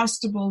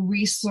inexhaustible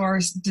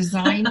resource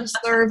designed to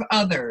serve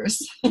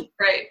others.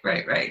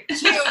 Right.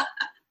 To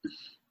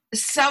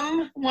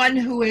someone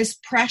who is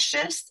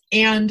precious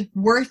and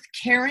worth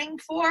caring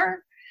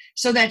for,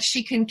 so that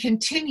she can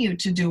continue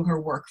to do her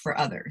work for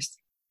others.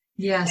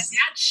 Yes. And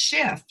that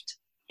shift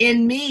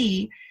in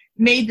me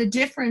made the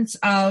difference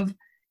of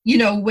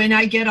when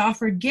I get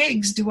offered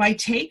gigs, do I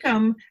take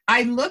them?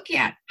 I look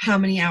at how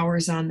many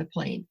hours on the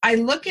plane. I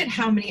look at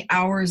how many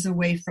hours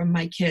away from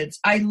my kids.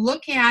 I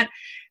look at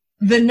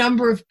the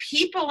number of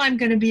people I'm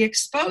going to be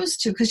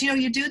exposed to. Because,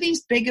 you do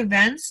these big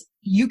events,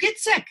 you get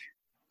sick.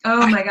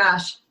 Oh my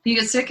gosh. You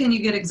get sick and you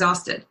get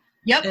exhausted.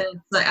 Yep. And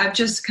it's like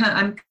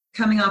I'm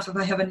coming off of,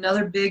 I have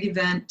another big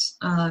event,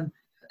 and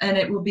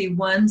it will be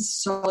one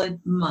solid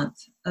month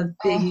of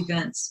big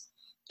events.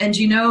 And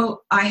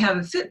I have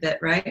a Fitbit,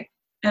 right?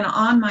 And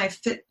on my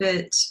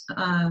Fitbit,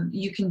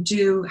 you can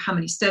do how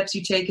many steps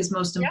you take is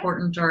most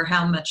important, or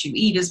how much you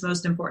eat is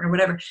most important, or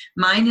whatever.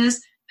 Mine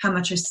is how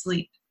much I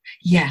sleep.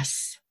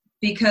 Yes.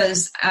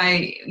 Because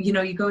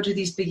you go to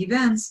these big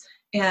events,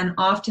 and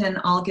often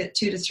I'll get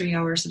 2 to 3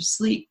 hours of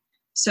sleep.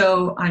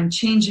 So I'm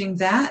changing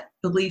that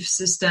belief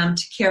system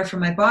to care for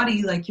my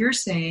body, like you're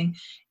saying.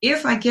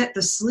 If I get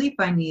the sleep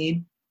I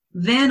need,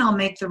 then I'll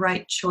make the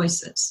right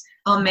choices.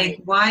 I'll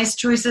make wise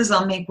choices.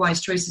 I'll make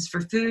wise choices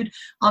for food.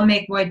 I'll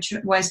make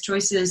wise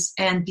choices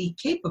and be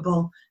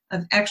capable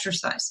of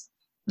exercise,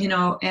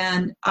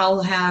 and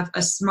I'll have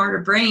a smarter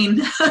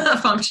brain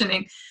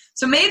functioning.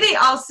 So maybe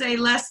I'll say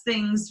less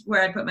things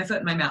where I put my foot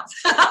in my mouth.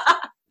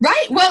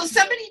 Right. Well,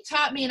 somebody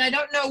taught me, and I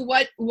don't know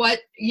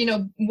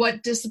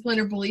what discipline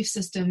or belief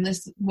system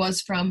this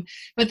was from,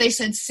 but they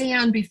said,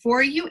 San,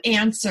 before you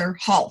answer,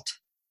 halt.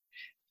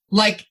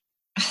 Like,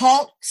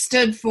 halt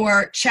stood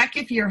for check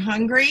if you're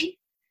hungry,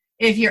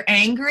 if you're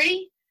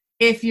angry,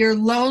 if you're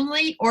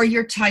lonely, or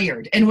you're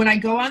tired. And when I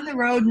go on the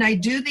road and I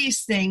do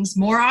these things,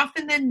 more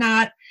often than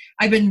not,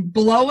 I've been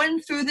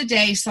blowing through the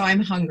day, so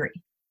I'm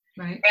hungry.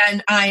 Right.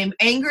 And I'm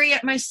angry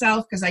at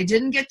myself because I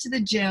didn't get to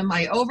the gym.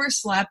 I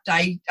overslept.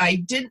 I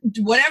didn't,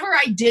 whatever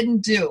I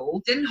didn't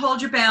do. Didn't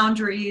hold your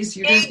boundaries.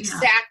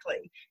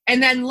 Exactly.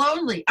 And then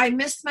lonely. I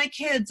missed my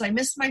kids. I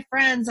missed my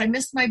friends. I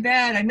missed my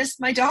bed. I missed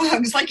my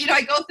dogs.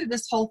 I go through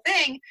this whole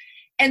thing.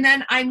 And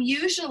then I'm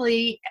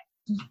usually,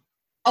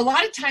 a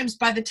lot of times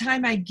by the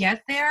time I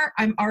get there,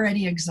 I'm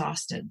already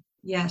exhausted.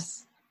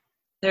 Yes.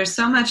 There's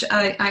so much.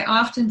 I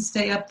often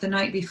stay up the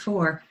night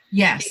before.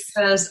 Yes.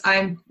 Because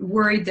I'm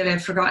worried that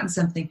I've forgotten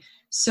something.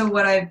 So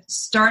what I've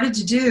started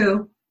to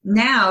do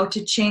now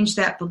to change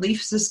that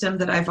belief system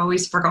that I've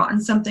always forgotten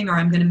something or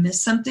I'm going to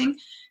miss something,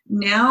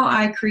 now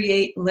I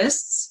create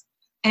lists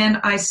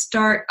and I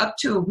start up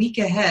to a week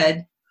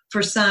ahead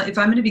for some. If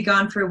I'm going to be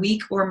gone for a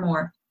week or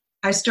more,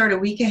 I start a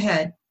week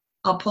ahead.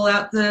 I'll pull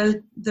out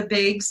the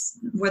bags,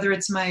 whether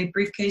it's my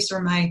briefcase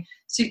or my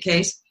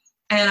suitcase,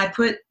 and I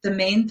put the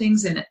main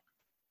things in it.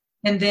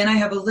 And then I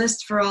have a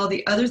list for all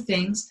the other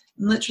things,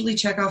 literally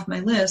check off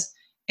my list.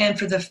 And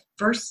for the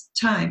first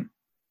time,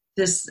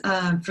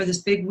 for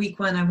this big week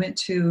one I went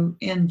to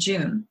in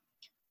June,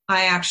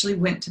 I actually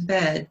went to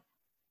bed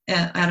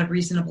at a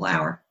reasonable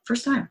hour.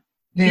 First time.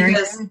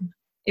 Because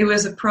it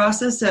was a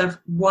process of,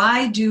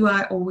 why do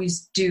I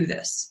always do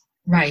this?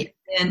 Right.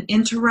 And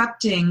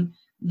interrupting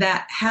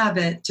that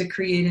habit to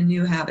create a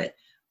new habit.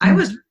 I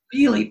was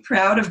really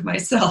proud of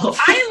myself.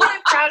 I'm really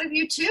proud of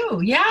you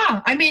too.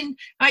 Yeah. I mean,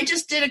 I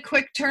just did a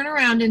quick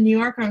turnaround in New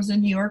York. I was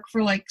in New York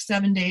for like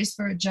 7 days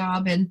for a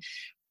job, and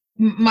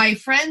my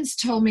friends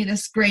told me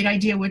this great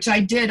idea, which I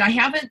did. I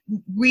haven't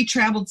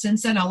re-traveled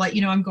since then. I'll let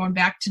you know I'm going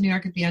back to New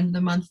York at the end of the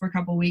month for a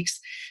couple of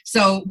weeks.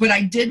 But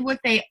I did what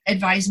they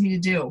advised me to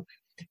do.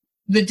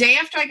 The day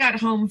after I got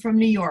home from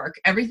New York,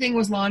 everything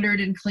was laundered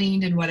and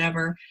cleaned and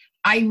whatever.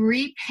 I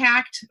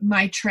repacked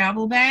my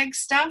travel bag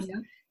stuff.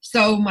 Yeah.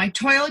 So my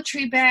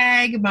toiletry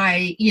bag,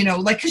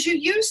 because you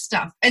use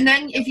stuff. And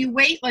then if you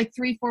wait like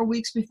 3-4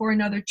 weeks before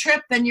another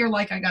trip, then you're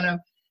like, I got to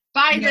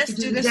buy this,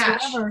 do this,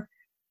 whatever.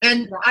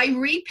 And I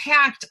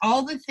repacked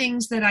all the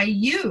things that I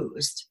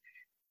used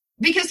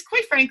because,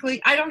 quite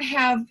frankly, I don't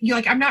have,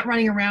 I'm not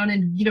running around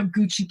in,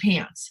 Gucci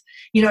pants,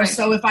 right.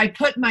 So if I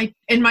put my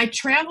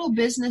travel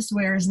business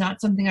wear is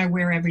not something I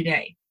wear every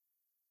day.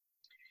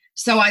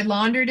 So I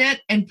laundered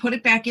it and put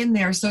it back in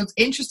there. So it's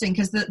interesting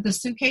because the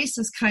suitcase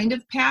is kind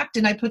of packed,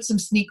 and I put some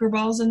sneaker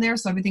balls in there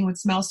so everything would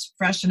smell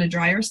fresh in a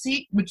dryer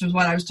seat, which is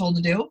what I was told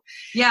to do.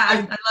 Yeah, I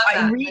love that.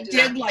 I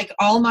redid like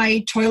all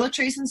my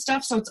toiletries and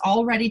stuff, so it's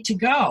all ready to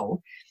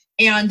go.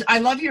 And I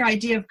love your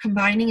idea of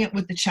combining it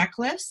with the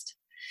checklist.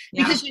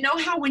 Because you know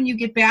how when you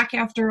get back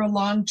after a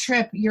long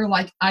trip, you're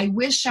like, I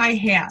wish I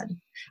had.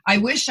 I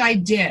wish I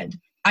did.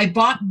 I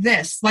bought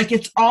this. Like,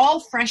 it's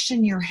all fresh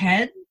in your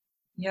head.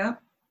 Yeah.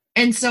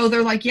 And so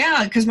they're like,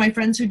 yeah, because my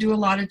friends who do a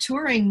lot of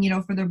touring,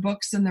 for their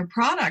books and their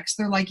products,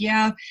 they're like,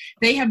 yeah,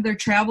 they have their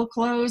travel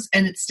clothes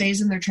and it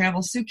stays in their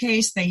travel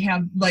suitcase. They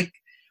have like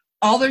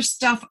all their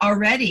stuff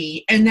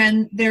already. And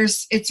then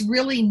it's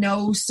really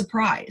no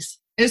surprise.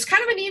 It's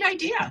kind of a neat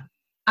idea.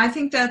 I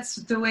think that's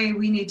the way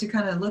we need to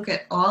kind of look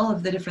at all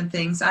of the different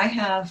things. I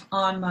have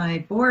on my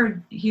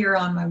board here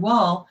on my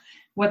wall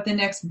what the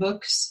next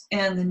books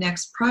and the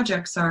next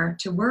projects are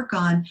to work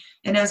on.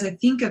 And as I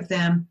think of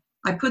them,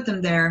 I put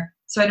them there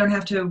so I don't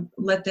have to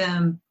let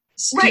them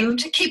stew. Right,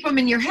 to keep them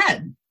in your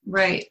head.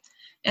 Right.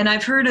 And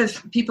I've heard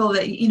of people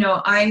that,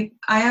 I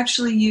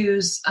actually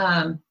use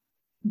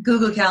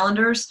Google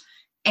Calendars,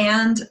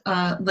 and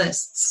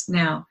lists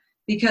now,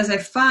 because I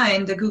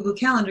find the Google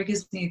Calendar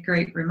gives me a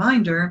great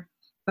reminder,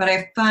 but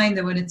I find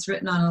that when it's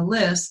written on a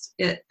list,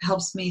 it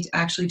helps me to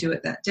actually do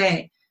it that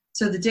day.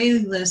 So the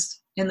daily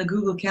list in the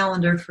Google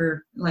Calendar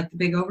for like the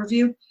big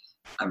overview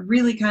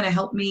really kind of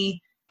helped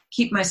me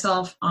keep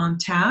myself on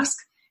task.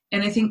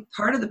 And I think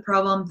part of the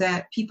problem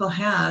that people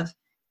have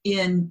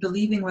in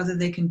believing whether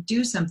they can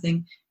do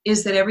something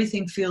is that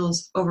everything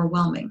feels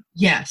overwhelming.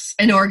 Yes,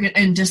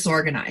 and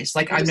disorganized.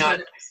 Like I'm not.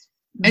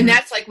 And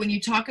that's like when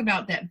you talk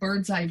about that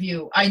bird's eye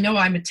view. I know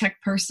I'm a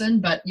tech person,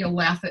 but you'll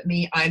laugh at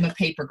me. I'm a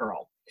paper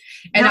girl.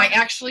 And I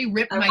actually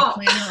rip my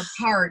planner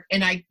apart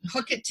and I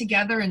hook it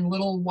together in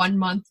little 1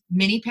 month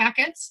mini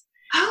packets.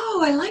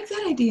 Oh, I like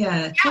that idea.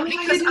 Yeah, Tell me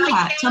how you do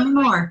that. Tell me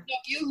more.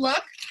 If you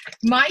look,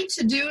 my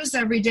to-dos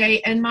every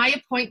day and my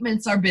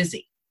appointments are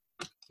busy.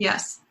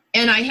 Yes.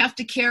 And I have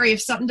to carry,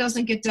 if something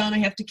doesn't get done, I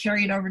have to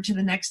carry it over to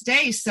the next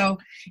day. So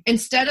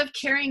instead of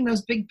carrying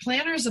those big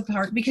planners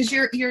apart, because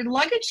your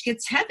luggage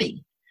gets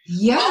heavy.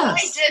 Yes. All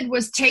I did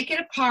was take it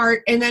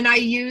apart, and then I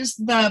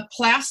used the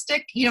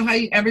plastic, you know how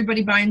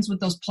everybody binds with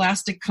those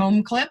plastic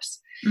comb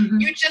clips? Mm-hmm.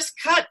 You just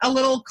cut a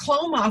little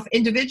comb off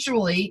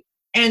individually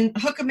and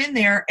hook them in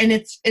there, and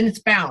it's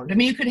bound. I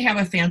mean, you could have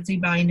a fancy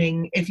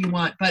binding if you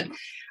want, but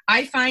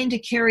I find to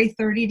carry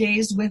 30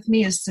 days with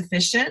me is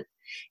sufficient.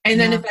 And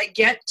then if I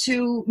get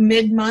to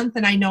mid-month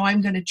and I know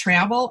I'm going to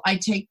travel, I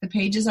take the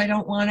pages I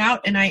don't want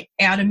out and I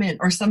add them in.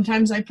 Or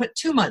sometimes I put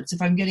 2 months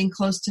if I'm getting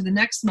close to the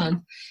next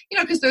month, you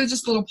know, because they're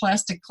just little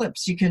plastic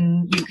clips. You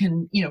can,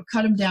 you know,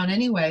 cut them down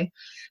anyway.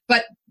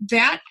 But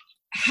that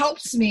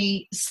helps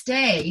me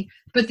stay.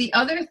 But the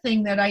other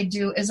thing that I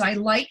do is I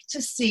like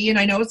to see, and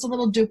I know it's a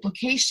little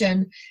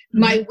duplication,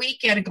 my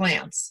week at a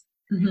glance.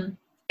 Mm-hmm.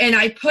 And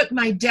I put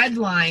my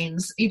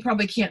deadlines, you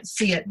probably can't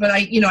see it, but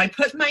I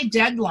put my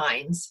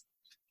deadlines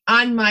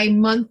on my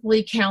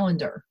monthly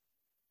calendar.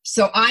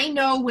 So I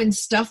know when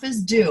stuff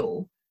is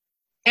due,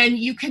 and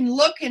you can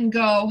look and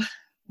go,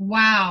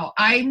 wow,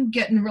 I'm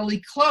getting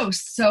really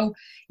close. So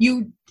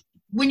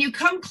when you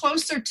come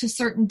closer to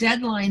certain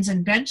deadlines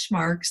and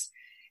benchmarks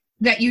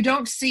that you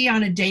don't see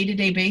on a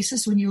day-to-day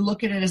basis, when you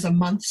look at it as a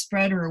month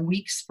spread or a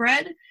week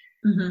spread,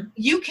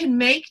 you can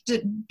make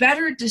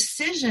better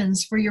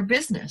decisions for your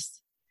business.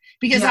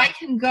 Because I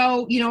can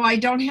go, you know, I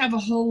don't have a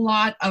whole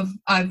lot of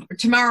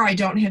tomorrow I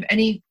don't have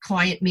any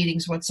client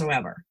meetings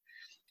whatsoever.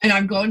 And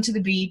I'm going to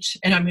the beach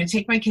and I'm going to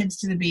take my kids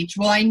to the beach.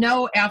 Well, I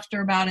know after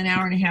about an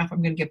hour and a half,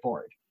 I'm going to get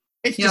bored.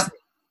 It's just,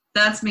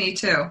 that's me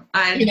too.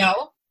 I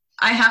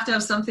have to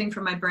have something for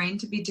my brain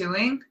to be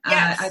doing.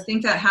 Yes. I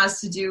think that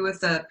has to do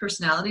with the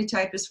personality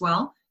type as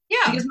well.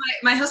 Yeah. Because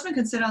my husband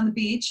could sit on the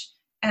beach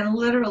and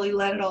literally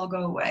let it all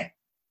go away,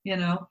 you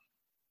know,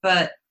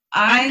 but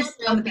I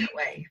sit on the beach. That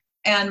way.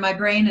 And my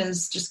brain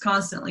is just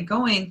constantly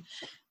going.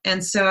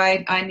 And so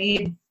I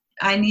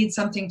need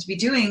something to be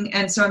doing.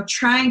 And so I'm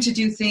trying to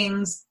do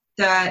things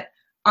that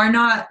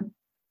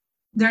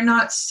they're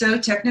not so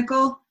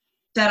technical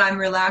that I'm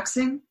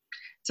relaxing.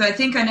 So I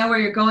think I know where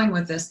you're going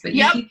with this, but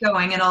you keep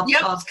going and I'll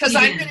because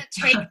I'm going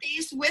to take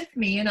these with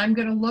me and I'm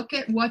going to look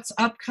at what's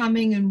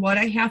upcoming and what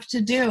I have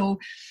to do.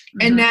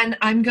 And then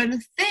I'm going to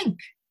think.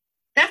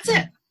 That's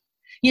it.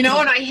 You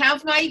know, and I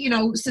have my, you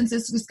know, since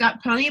it's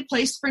got plenty of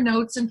place for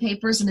notes and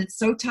papers and it's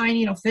so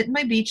tiny, it'll fit in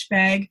my beach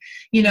bag.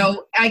 You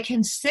know, I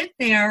can sit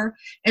there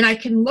and I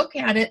can look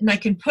at it and I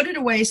can put it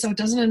away so it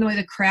doesn't annoy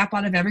the crap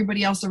out of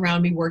everybody else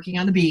around me working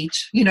on the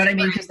beach. You know what I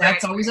mean? Because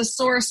that's always a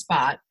sore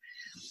spot.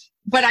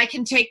 But I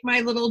can take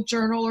my little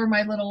journal or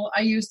I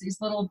use these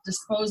little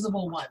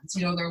disposable ones.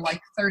 You know, they're like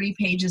 30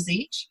 pages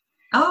each.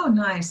 Oh,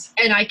 nice.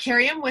 And I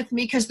carry them with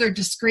me because they're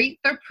discreet.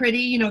 They're pretty.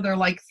 You know, they're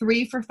like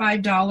 3 for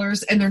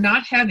 $5 and they're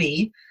not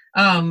heavy.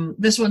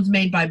 This one's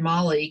made by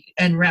Molly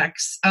and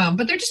Rex,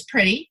 but they're just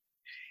pretty.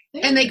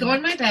 And they go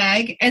in my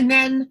bag. And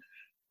then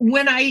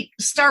when I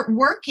start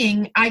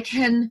working, I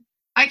can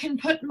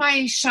put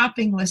my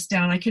shopping list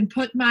down. I can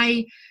put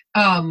my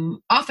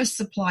office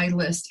supply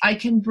list. I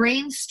can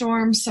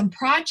brainstorm some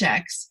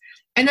projects.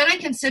 And then I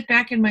can sit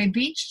back in my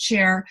beach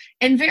chair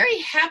and very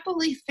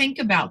happily think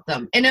about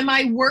them. And am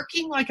I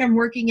working like I'm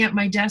working at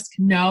my desk?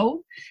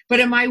 No.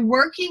 But am I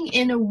working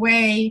in a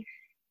way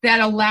that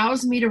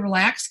allows me to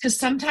relax? Because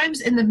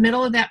sometimes in the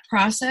middle of that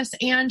process,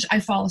 Ange, I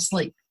fall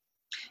asleep.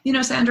 You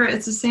know, Sandra,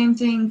 it's the same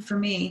thing for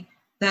me,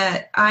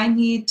 that I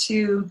need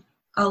to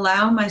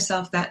allow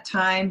myself that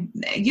time.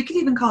 You could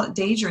even call it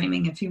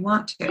daydreaming if you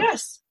want to.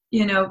 Yes.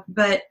 You know,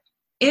 but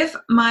if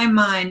my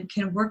mind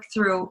can work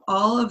through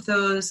all of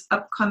those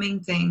upcoming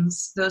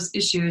things, those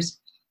issues,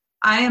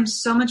 I am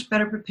so much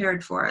better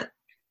prepared for it.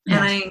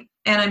 Yes.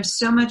 And I'm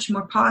so much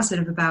more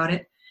positive about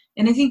it.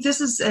 And I think this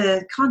is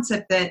a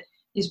concept that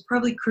is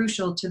probably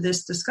crucial to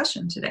this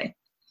discussion today.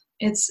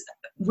 It's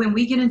when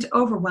we get into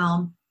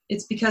overwhelm,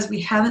 it's because we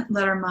haven't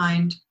let our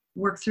mind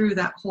work through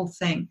that whole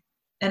thing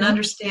and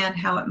understand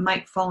how it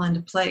might fall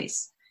into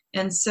place.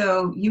 And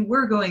so you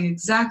were going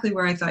exactly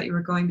where I thought you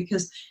were going,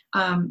 because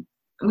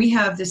we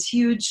have this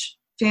huge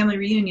family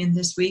reunion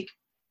this week,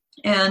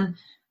 and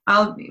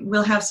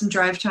we'll have some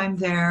drive time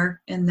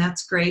there, and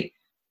that's great.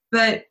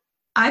 But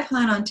I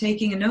plan on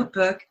taking a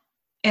notebook,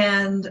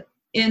 and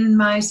in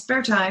my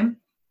spare time,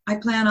 I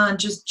plan on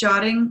just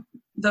jotting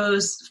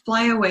those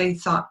flyaway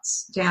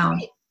thoughts down.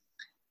 Right.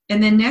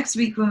 And then next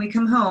week when we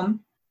come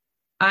home,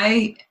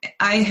 I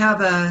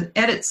have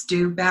edits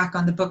due back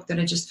on the book that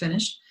I just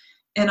finished,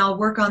 and I'll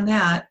work on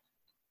that.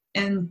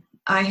 And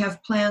I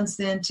have plans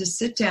then to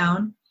sit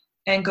down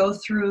and go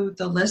through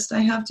the list I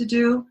have to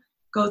do,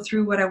 go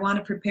through what I want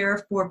to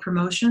prepare for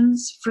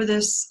promotions for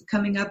this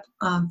coming up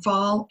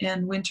fall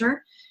and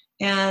winter,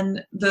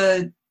 and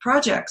the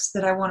projects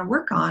that I want to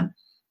work on.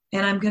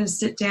 And I'm going to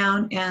sit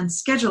down and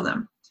schedule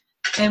them.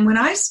 And when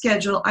I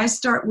schedule, I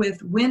start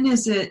with when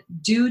is it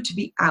due to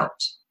be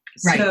out?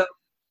 Right. So,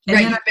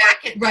 right. You back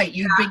it. Right.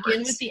 You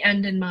begin with the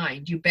end in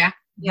mind. You back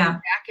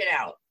it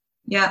out.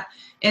 Yeah.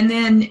 And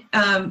then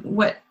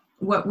what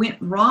went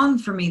wrong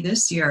for me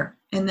this year,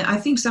 and I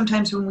think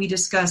sometimes when we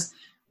discuss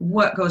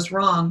what goes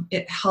wrong,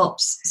 it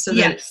helps so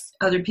that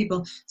other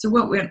people. So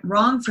what went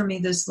wrong for me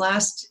this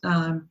last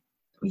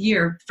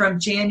year, from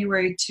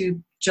January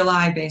to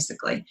July,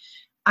 basically,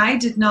 I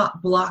did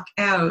not block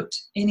out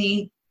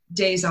any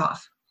days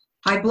off.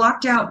 I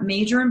blocked out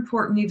major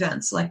important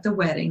events like the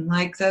wedding,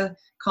 like the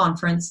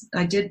conference.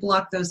 I did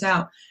block those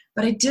out,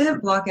 but I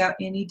didn't block out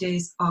any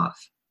days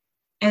off.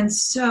 And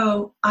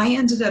so I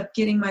ended up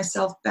getting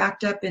myself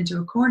backed up into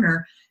a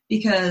corner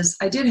because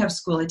I did have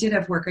school, I did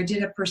have work, I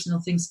did have personal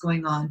things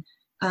going on,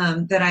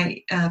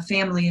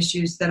 family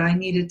issues that I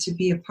needed to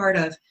be a part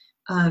of,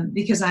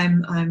 because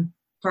I'm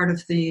part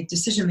of the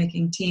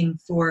decision-making team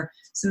for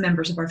some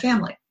members of our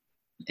family.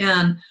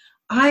 And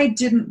I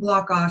didn't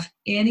block off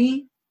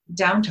any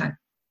downtime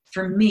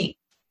for me.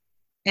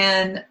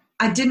 And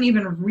I didn't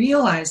even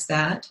realize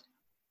that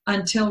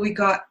until we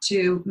got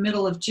to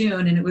middle of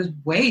June, and it was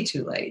way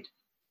too late.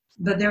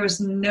 But there was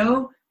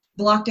no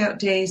blocked out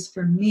days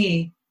for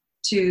me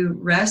to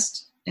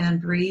rest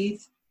and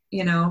breathe,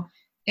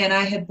 and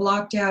I had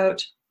blocked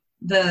out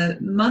the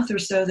month or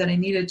so that I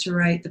needed to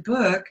write the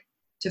book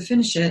to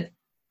finish it,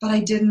 but I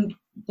didn't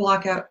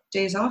block out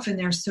days off in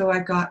there, so I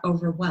got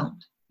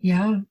overwhelmed.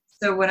 Yeah.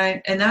 So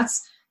and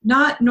that's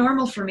not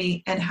normal for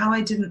me, and how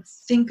I didn't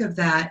think of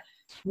that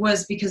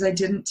was because I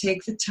didn't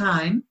take the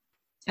time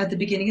at the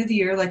beginning of the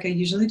year like I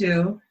usually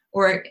do,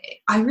 or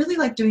I really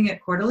like doing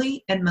it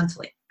quarterly and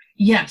monthly.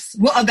 Yes.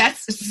 Well,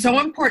 that's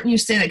so important you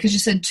say that, because you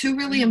said two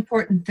really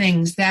important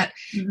things that,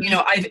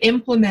 I've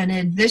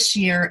implemented this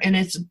year, and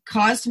it's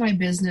caused my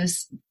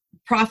business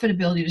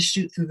profitability to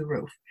shoot through the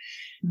roof.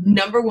 Mm-hmm.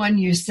 Number one,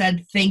 you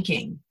said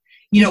thinking.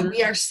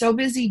 We are so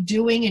busy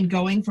doing and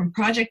going from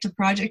project to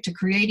project, to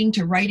creating,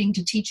 to writing,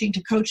 to teaching,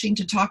 to coaching,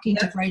 to talking,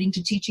 to writing,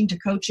 to teaching, to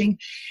coaching.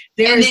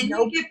 And then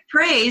you get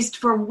praised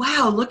for,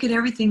 wow, look at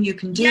everything you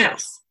can do.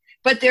 Yes.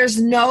 But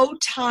there's no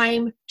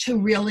time to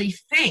really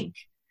think.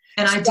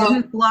 And I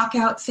didn't block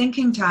out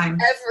thinking time.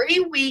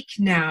 Every week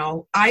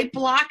now, I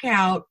block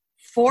out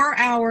 4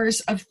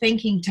 hours of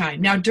thinking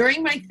time. Now,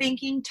 during my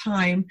thinking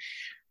time,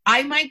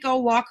 I might go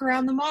walk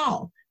around the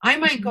mall. I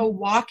might go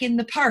walk in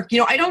the park.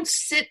 I don't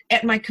sit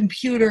at my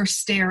computer,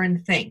 stare,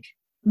 and think.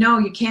 No,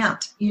 you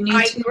can't. You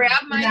need to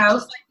grab my,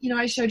 just like,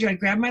 I showed you, I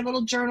grab my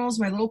little journals,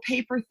 my little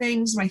paper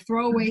things, my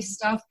throwaway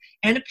stuff,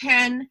 and a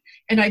pen,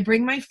 and I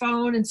bring my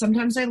phone, and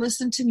sometimes I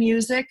listen to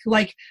music,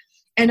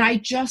 and I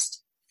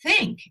just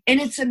think. And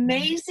it's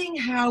amazing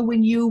how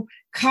when you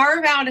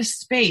carve out a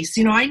space,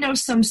 I know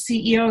some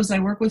CEOs, I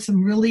work with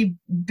some really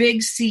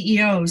big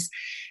CEOs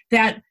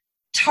that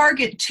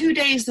target 2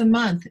 days a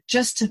month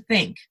just to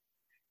think.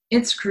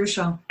 It's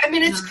crucial. I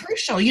mean, it's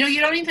crucial. You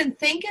don't even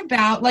think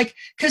about,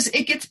 because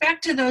it gets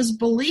back to those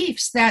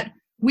beliefs that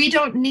we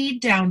don't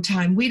need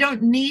downtime. We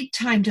don't need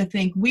time to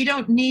think. We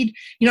don't need,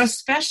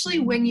 especially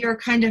when you're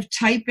kind of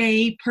type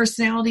A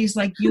personalities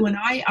like you and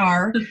I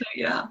are.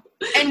 Yeah.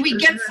 And we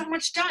get so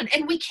much done,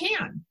 and we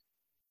can.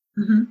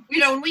 Mm-hmm.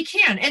 And we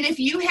can. And if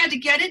you had to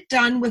get it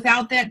done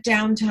without that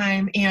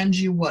downtime, and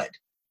you would.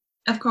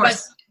 Of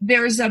course. But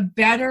there's a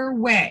better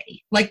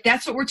way.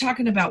 That's what we're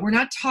talking about. We're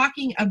not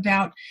talking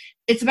about,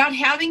 it's about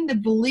having the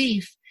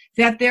belief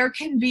that there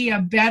can be a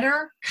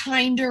better,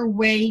 kinder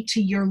way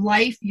to your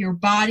life, your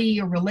body,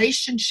 your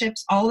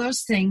relationships, all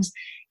those things,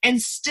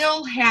 and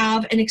still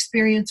have and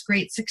experience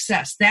great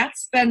success.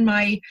 That's been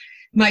my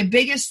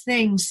biggest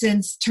thing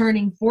since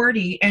turning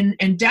 40,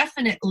 and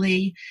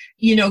definitely,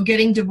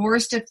 getting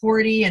divorced at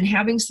 40 and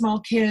having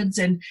small kids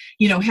and,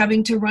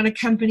 having to run a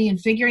company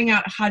and figuring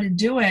out how to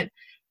do it.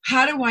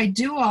 How do I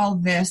do all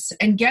this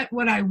and get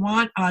what I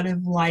want out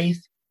of life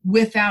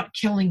without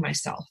killing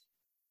myself?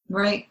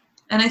 Right.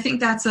 And I think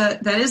that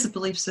is a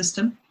belief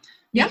system,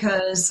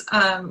 because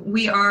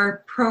we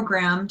are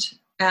programmed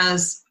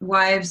as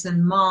wives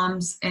and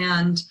moms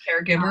and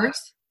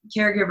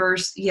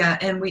caregivers. Yeah.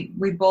 And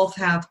we both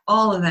have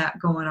all of that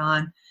going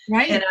on.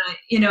 Right.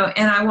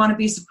 And I want to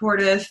be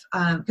supportive,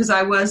 because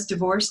I was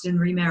divorced and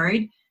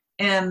remarried,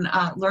 and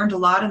learned a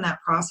lot in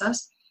that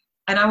process.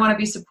 And I want to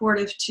be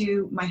supportive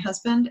to my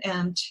husband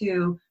and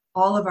to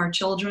all of our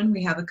children.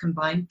 We have a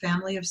combined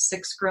family of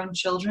 6 grown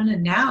children.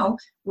 And now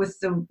with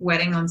the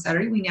wedding on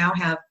Saturday, we now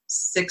have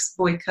 6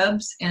 boy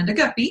cubs and a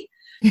guppy,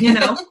 you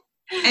know,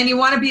 and you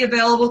want to be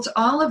available to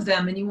all of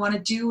them, and you want to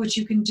do what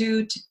you can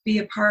do to be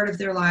a part of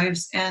their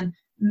lives and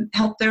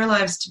help their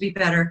lives to be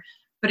better.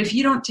 But if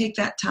you don't take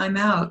that time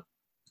out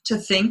to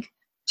think,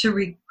 to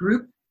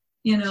regroup,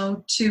 you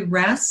know, to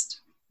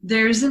rest,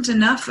 there isn't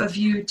enough of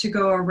you to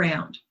go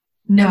around.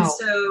 No. And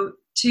so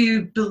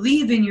to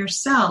believe in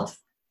yourself,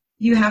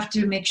 you have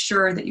to make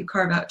sure that you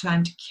carve out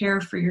time to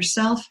care for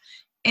yourself.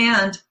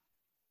 And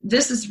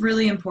this is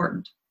really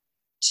important,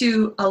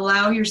 to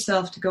allow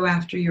yourself to go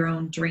after your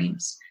own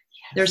dreams.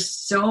 Yes. There's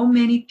so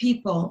many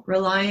people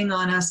relying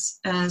on us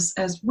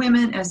as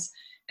women, as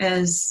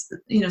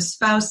you know,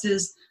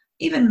 spouses,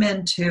 even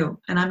men too.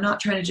 And I'm not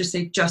trying to just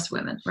say just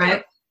women,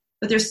 right?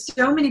 But there's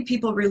so many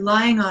people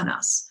relying on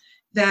us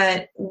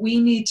that we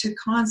need to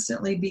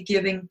constantly be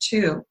giving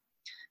to.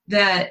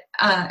 That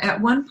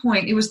at one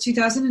point, it was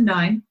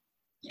 2009,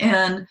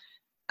 and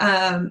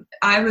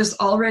I was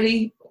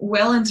already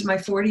well into my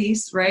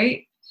 40s,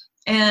 right?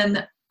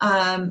 And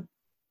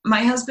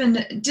my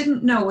husband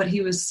didn't know what he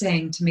was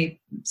saying to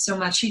me so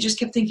much. He just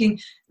kept thinking,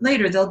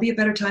 later, there'll be a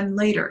better time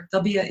later.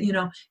 There'll be a, you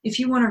know, if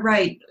you want to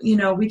write, you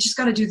know, we just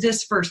got to do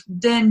this first,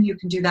 then you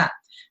can do that.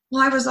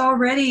 Well, I was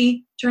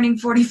already turning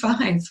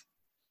 45.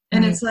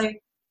 And it's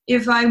like,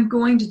 if I'm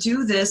going to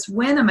do this,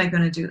 when am I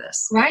going to do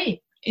this?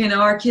 Right. You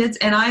know, our kids,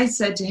 and I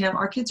said to him,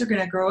 our kids are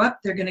going to grow up.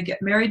 They're going to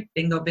get married.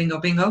 Bingo,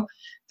 bingo, bingo.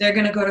 They're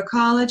going to go to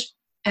college.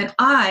 And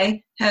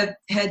I had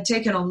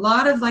taken a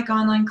lot of like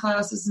online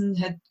classes and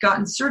had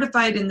gotten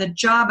certified in the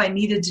job I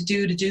needed to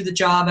do the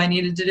job I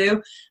needed to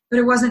do. But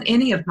it wasn't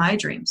any of my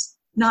dreams,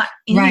 not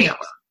any of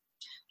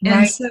them.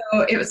 And so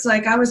it was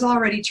like I was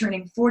already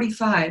turning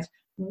 45.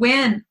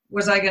 When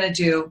was I going to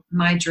do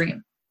my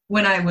dream?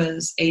 When I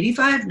was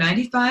 85,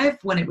 95,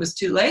 when it was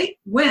too late?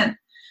 When?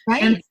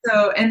 Right. And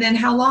so, and then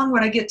how long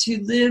would I get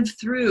to live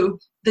through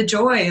the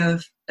joy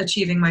of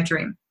achieving my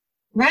dream?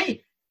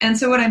 Right. And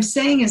so what I'm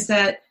saying is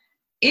that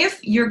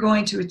if you're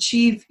going to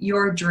achieve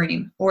your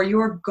dream or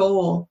your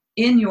goal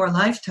in your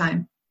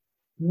lifetime,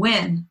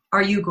 when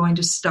are you going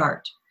to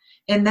start?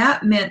 And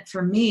that meant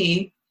for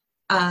me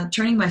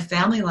turning my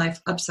family life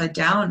upside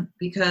down,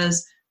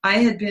 because I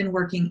had been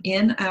working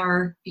in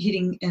our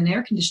heating and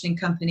air conditioning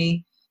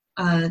company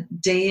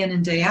day in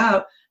and day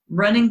out,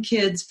 running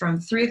kids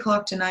from 3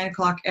 o'clock to 9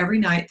 o'clock every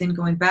night, then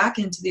going back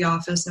into the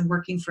office and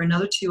working for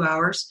another 2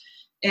 hours,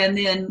 and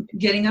then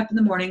getting up in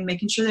the morning,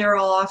 making sure they were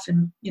all off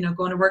and, you know,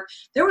 going to work.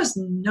 There was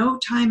no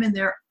time in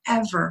there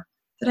ever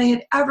that I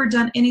had ever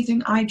done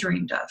anything I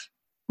dreamed of.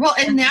 Well,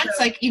 and that's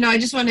like, you know, I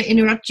just want to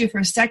interrupt you for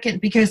a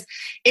second, because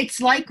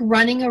it's like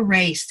running a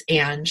race,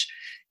 Ange.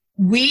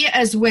 We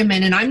as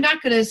women, and I'm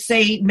not going to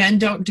say men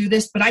don't do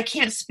this, but I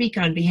can't speak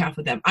on behalf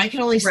of them. I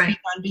can only speak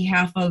on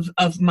behalf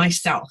of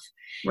myself.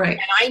 Right.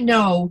 And I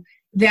know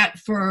that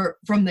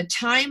from the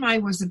time I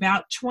was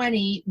about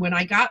 20, when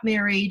I got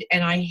married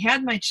and I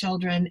had my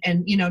children,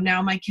 and, you know,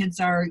 now my kids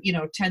are, you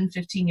know, 10,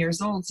 15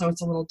 years old, so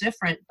it's a little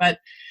different. But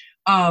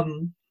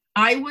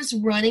I was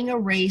running a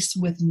race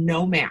with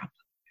no map.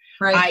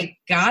 Right. I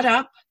got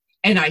up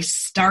and I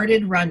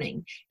started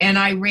running, and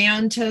I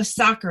ran to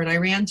soccer, and I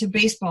ran to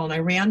baseball, and I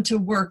ran to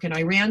work, and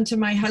I ran to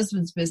my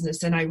husband's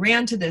business, and I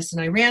ran to this,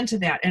 and I ran to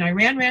that, and I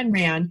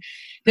ran.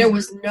 There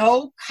was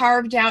no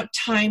carved out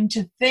time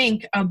to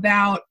think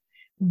about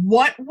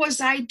what was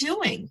I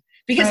doing,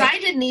 because I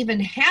didn't even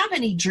have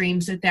any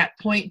dreams at that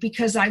point,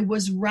 because I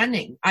was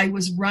running. I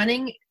was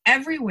running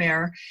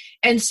everywhere.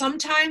 And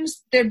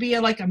sometimes there'd be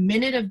like a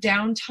minute of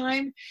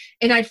downtime,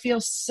 and I'd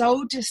feel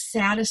so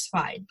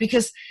dissatisfied,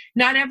 because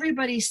not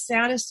everybody's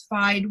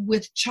satisfied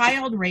with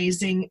child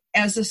raising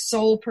as a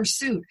sole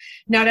pursuit.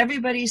 Not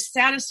everybody's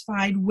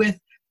satisfied with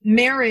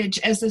marriage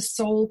as a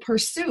sole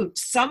pursuit.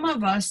 Some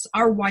of us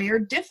are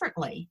wired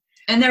differently.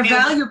 And they're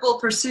valuable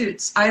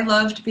pursuits. I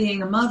loved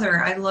being a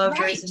mother. I loved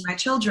raising my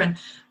children.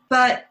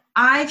 But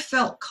I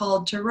felt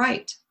called to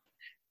write.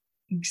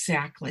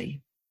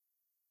 Exactly.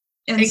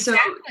 And so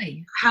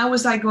how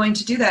was I going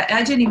to do that?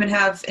 I didn't even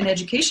have an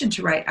education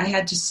to write. I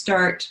had to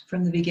start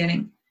from the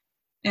beginning.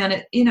 And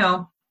it, you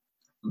know,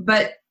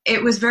 but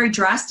it was very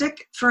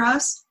drastic for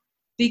us,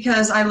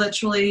 because I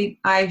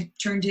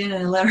turned in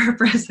a letter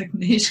of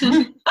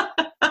resignation.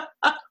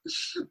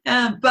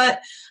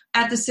 But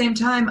at the same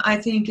time, I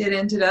think it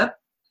ended up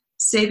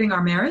saving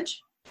our marriage,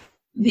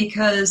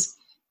 because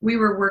we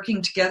were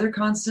working together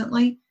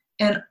constantly.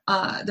 And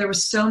there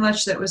was so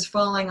much that was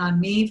falling on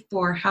me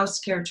for house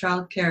care,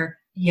 child care,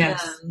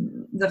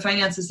 the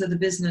finances of the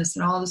business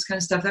and all this kind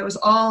of stuff. That was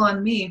all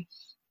on me.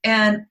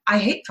 And I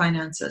hate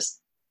finances.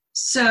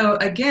 So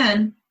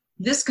again,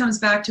 this comes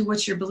back to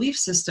what's your belief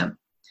system.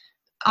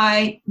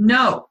 I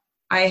know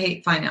I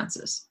hate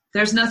finances.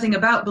 There's nothing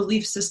about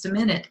belief system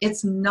in it.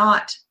 It's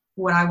not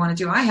what I want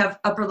to do. I have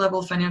upper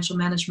level financial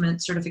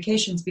management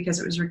certifications because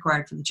it was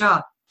required for the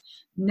job.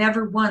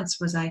 Never once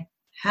was I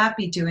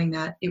happy doing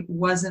that. It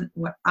wasn't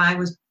what I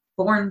was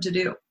born to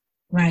do.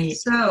 Right.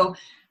 So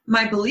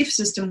my belief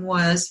system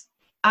was,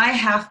 I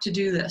have to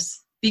do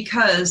this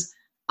because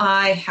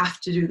I have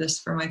to do this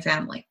for my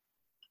family.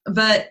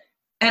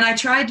 And I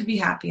tried to be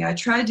happy. I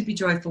tried to be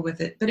joyful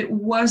with it, but it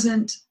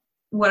wasn't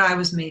what I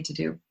was made to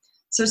do.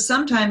 So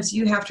sometimes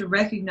you have to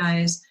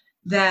recognize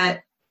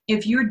that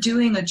if you're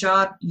doing a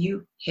job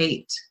you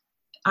hate,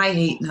 I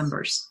hate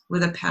numbers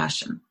with a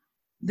passion,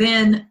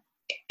 then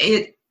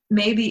it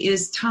maybe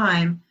is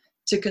time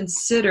to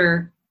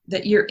consider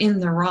that you're in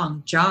the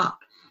wrong job.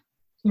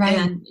 Right.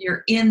 And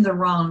you're in the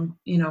wrong,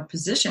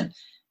 position.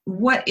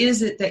 What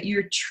is it that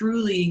you're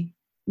truly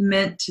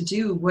meant to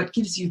do? What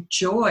gives you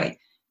joy?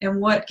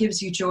 And what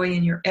gives you joy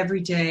in your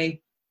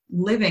everyday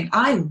living?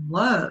 I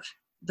love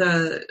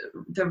the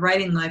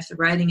writing life, the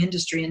writing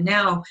industry, and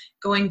now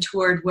going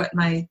toward what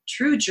my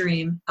true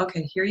dream.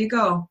 Okay, here you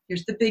go.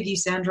 Here's the biggie,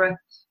 Sandra.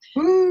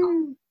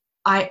 Woo.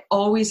 I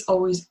always,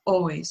 always,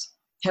 always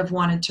have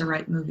wanted to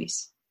write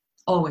movies.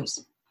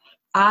 Always.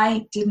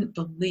 I didn't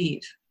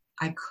believe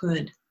I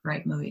could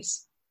write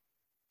movies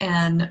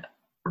and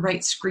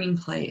write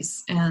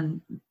screenplays and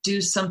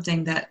do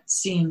something that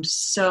seemed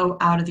so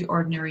out of the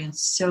ordinary and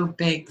so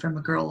big from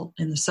a girl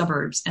in the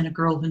suburbs and a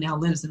girl who now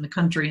lives in the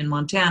country in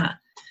Montana,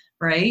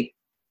 right?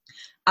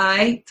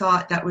 I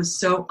thought that was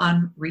so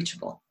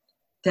unreachable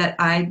that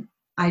I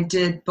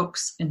did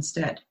books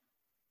instead.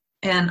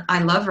 And I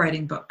love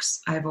writing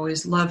books. I've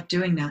always loved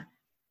doing that.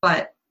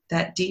 But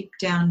that deep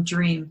down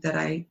dream that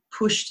I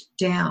pushed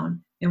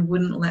down and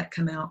wouldn't let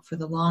come out for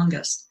the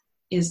longest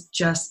is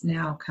just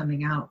now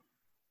coming out.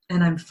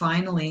 And I'm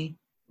finally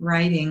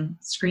writing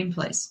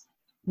screenplays.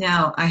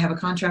 Now, I have a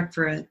contract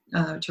for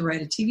to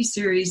write a TV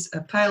series,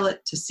 a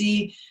pilot, to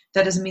see.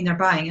 That doesn't mean they're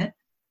buying it,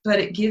 but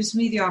it gives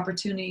me the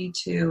opportunity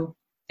to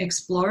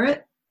explore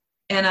it.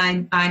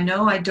 And I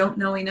know I don't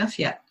know enough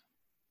yet.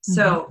 Mm-hmm.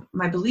 So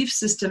my belief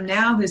system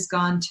now has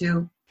gone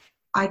to,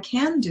 I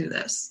can do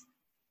this.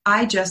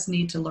 I just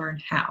need to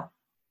learn how.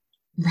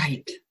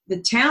 Right. The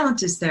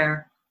talent is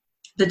there.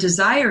 The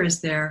desire is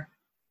there.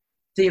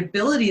 The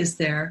ability is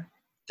there.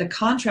 The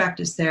contract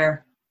is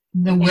there.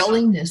 The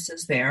willingness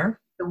is there.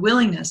 The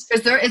willingness.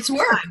 Because it's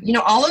work.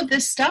 All of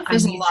this stuff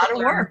is a lot of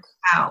work.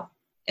 How.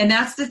 And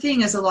that's the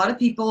thing, is a lot of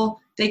people,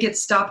 they get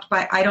stopped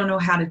by, I don't know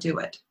how to do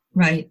it.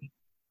 Right.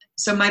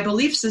 So my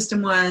belief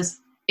system was,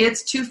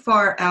 it's too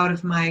far out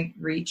of my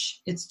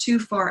reach. It's too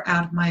far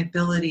out of my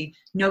ability.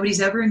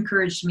 Nobody's ever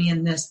encouraged me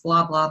in this,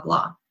 blah, blah,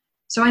 blah.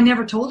 So I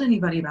never told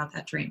anybody about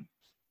that dream.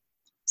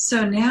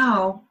 So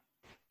now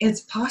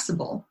it's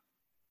possible,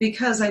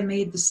 because I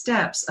made the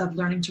steps of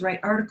learning to write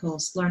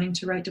articles, learning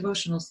to write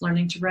devotionals,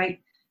 learning to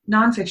write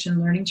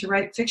nonfiction, learning to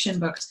write fiction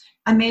books.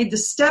 I made the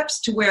steps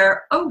to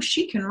where,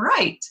 she can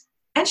write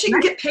and she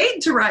can get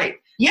paid to write.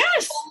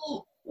 Yes.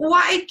 So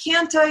why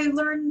can't I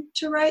learn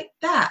to write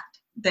that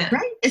then?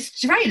 Right.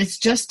 It's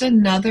just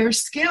another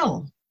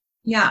skill.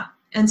 Yeah.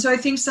 And so I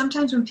think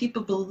sometimes when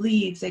people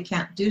believe they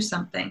can't do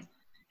something,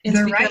 it's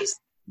they're because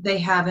they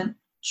haven't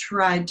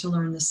tried to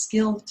learn the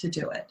skill to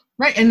do it.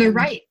 Right. And they're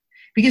right.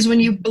 Because when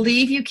you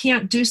believe you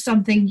can't do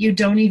something, you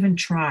don't even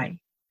try.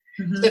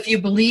 Mm-hmm. So if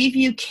you believe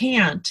you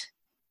can't,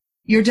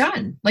 you're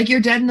done. Like, you're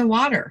dead in the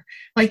water.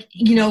 Like,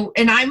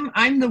 and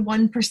I'm the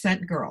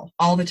 1% girl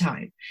all the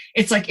time.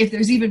 It's like, if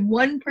there's even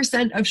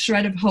 1% of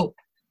shred of hope,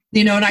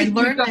 and I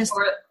learned this.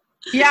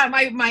 Yeah,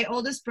 my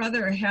oldest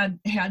brother had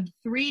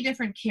 3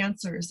 different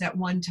cancers at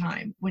one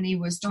time when he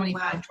was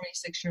 25,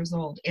 26 years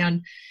old.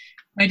 And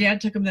my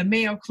dad took him to the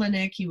Mayo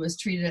Clinic. He was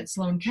treated at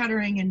Sloan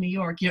Kettering in New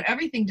York,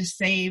 everything to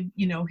save,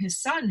 his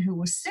son who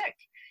was sick.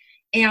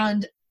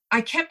 And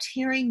I kept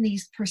hearing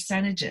these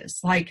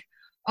percentages like,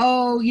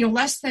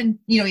 less than,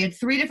 he had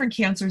 3 different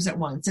cancers at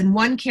once. And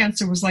one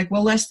cancer was like,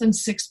 well, less than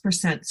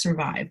 6%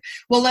 survive.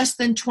 Well, less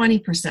than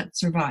 20%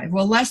 survive.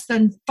 Well, less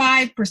than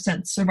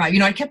 5% survive.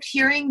 I kept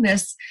hearing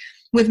this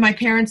with my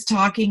parents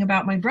talking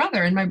about my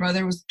brother, and my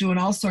brother was doing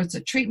all sorts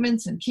of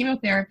treatments and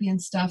chemotherapy and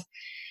stuff.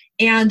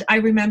 And I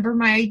remember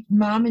my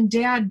mom and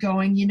dad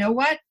going, you know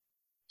what?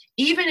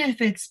 Even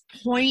if it's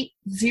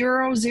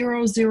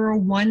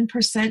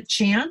 0.0001%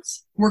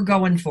 chance, we're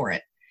going for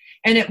it.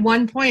 And at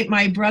one point,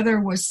 my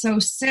brother was so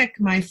sick,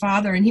 my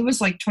father, and he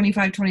was like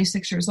 25,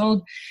 26 years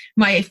old.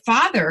 My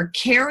father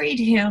carried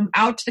him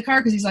out to the car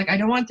because he's like, I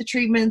don't want the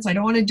treatments. I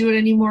don't want to do it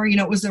anymore.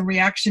 It was a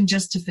reaction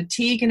just to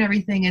fatigue and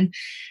everything. And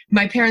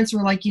my parents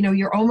were like,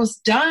 you're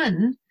almost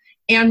done.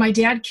 And my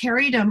dad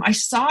carried him. I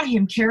saw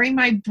him carry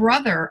my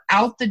brother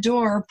out the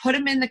door, put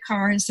him in the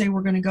car and say,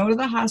 we're going to go to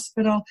the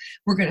hospital.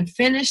 We're going to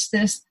finish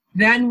this.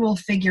 Then we'll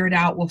figure it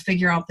out. We'll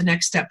figure out the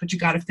next step, but you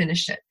got to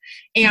finish it.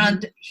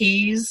 And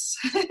he's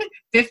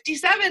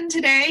 57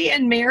 today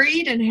and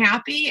married and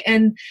happy.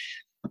 And,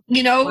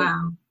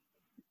 wow.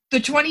 The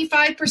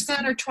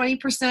 25% or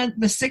 20%,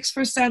 the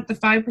 6%, the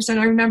 5%,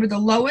 I remember the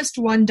lowest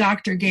one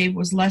doctor gave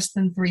was less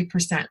than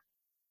 3%.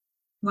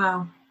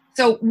 Wow.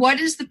 So what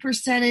is the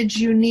percentage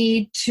you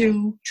need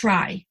to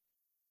try?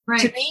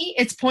 Right. To me,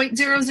 it's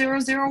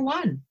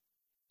 0.0001.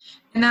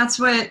 And that's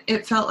what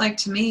it felt like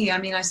to me. I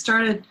mean, I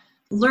started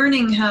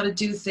learning how to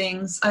do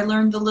things. I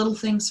learned the little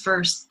things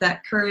first,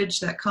 that courage,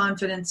 that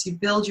confidence. You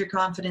build your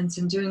confidence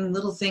in doing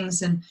little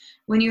things. And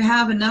when you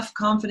have enough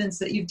confidence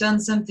that you've done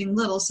something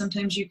little,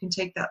 sometimes you can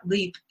take that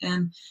leap.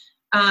 And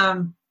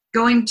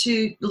going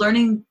to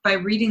learning by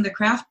reading the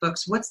craft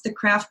books. What's the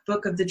craft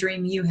book of the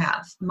dream you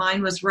have?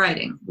 Mine was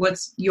writing.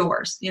 What's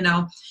yours? You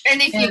know?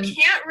 And if you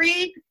can't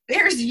read,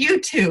 there's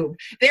YouTube.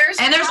 There's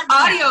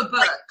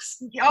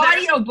audiobooks.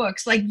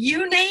 Audiobooks, like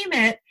you name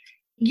it,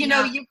 you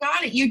know, you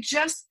got it.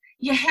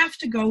 You have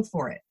to go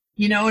for it.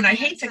 You know, and I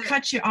hate to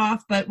cut you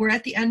off, but we're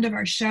at the end of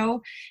our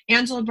show.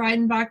 Angela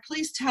Breidenbach,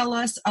 please tell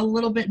us a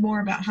little bit more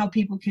about how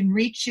people can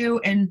reach you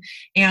and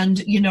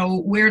you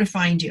know, where to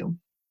find you.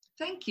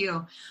 Thank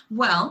you.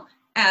 Well,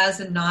 as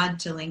a nod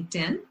to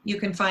LinkedIn, you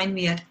can find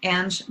me at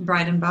Ange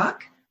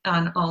Breidenbach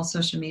on all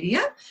social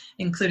media,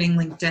 including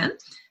LinkedIn.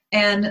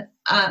 And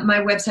my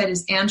website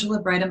is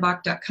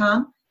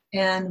angelabreidenbach.com.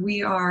 And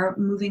we are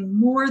moving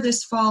more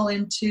this fall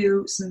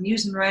into some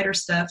muse and writer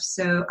stuff.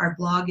 So our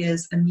blog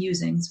is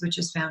Amusings, which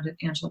is found at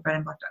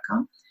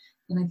angelabreidenbach.com.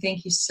 And I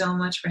thank you so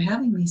much for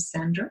having me,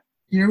 Sandra.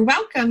 You're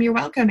welcome. You're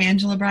welcome.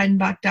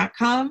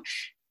 angelabreidenbach.com.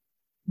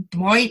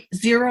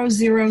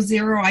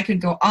 0.000. I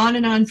could go on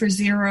and on for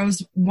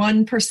zeros.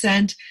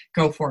 1%.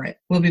 Go for it.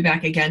 We'll be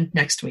back again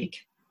next week.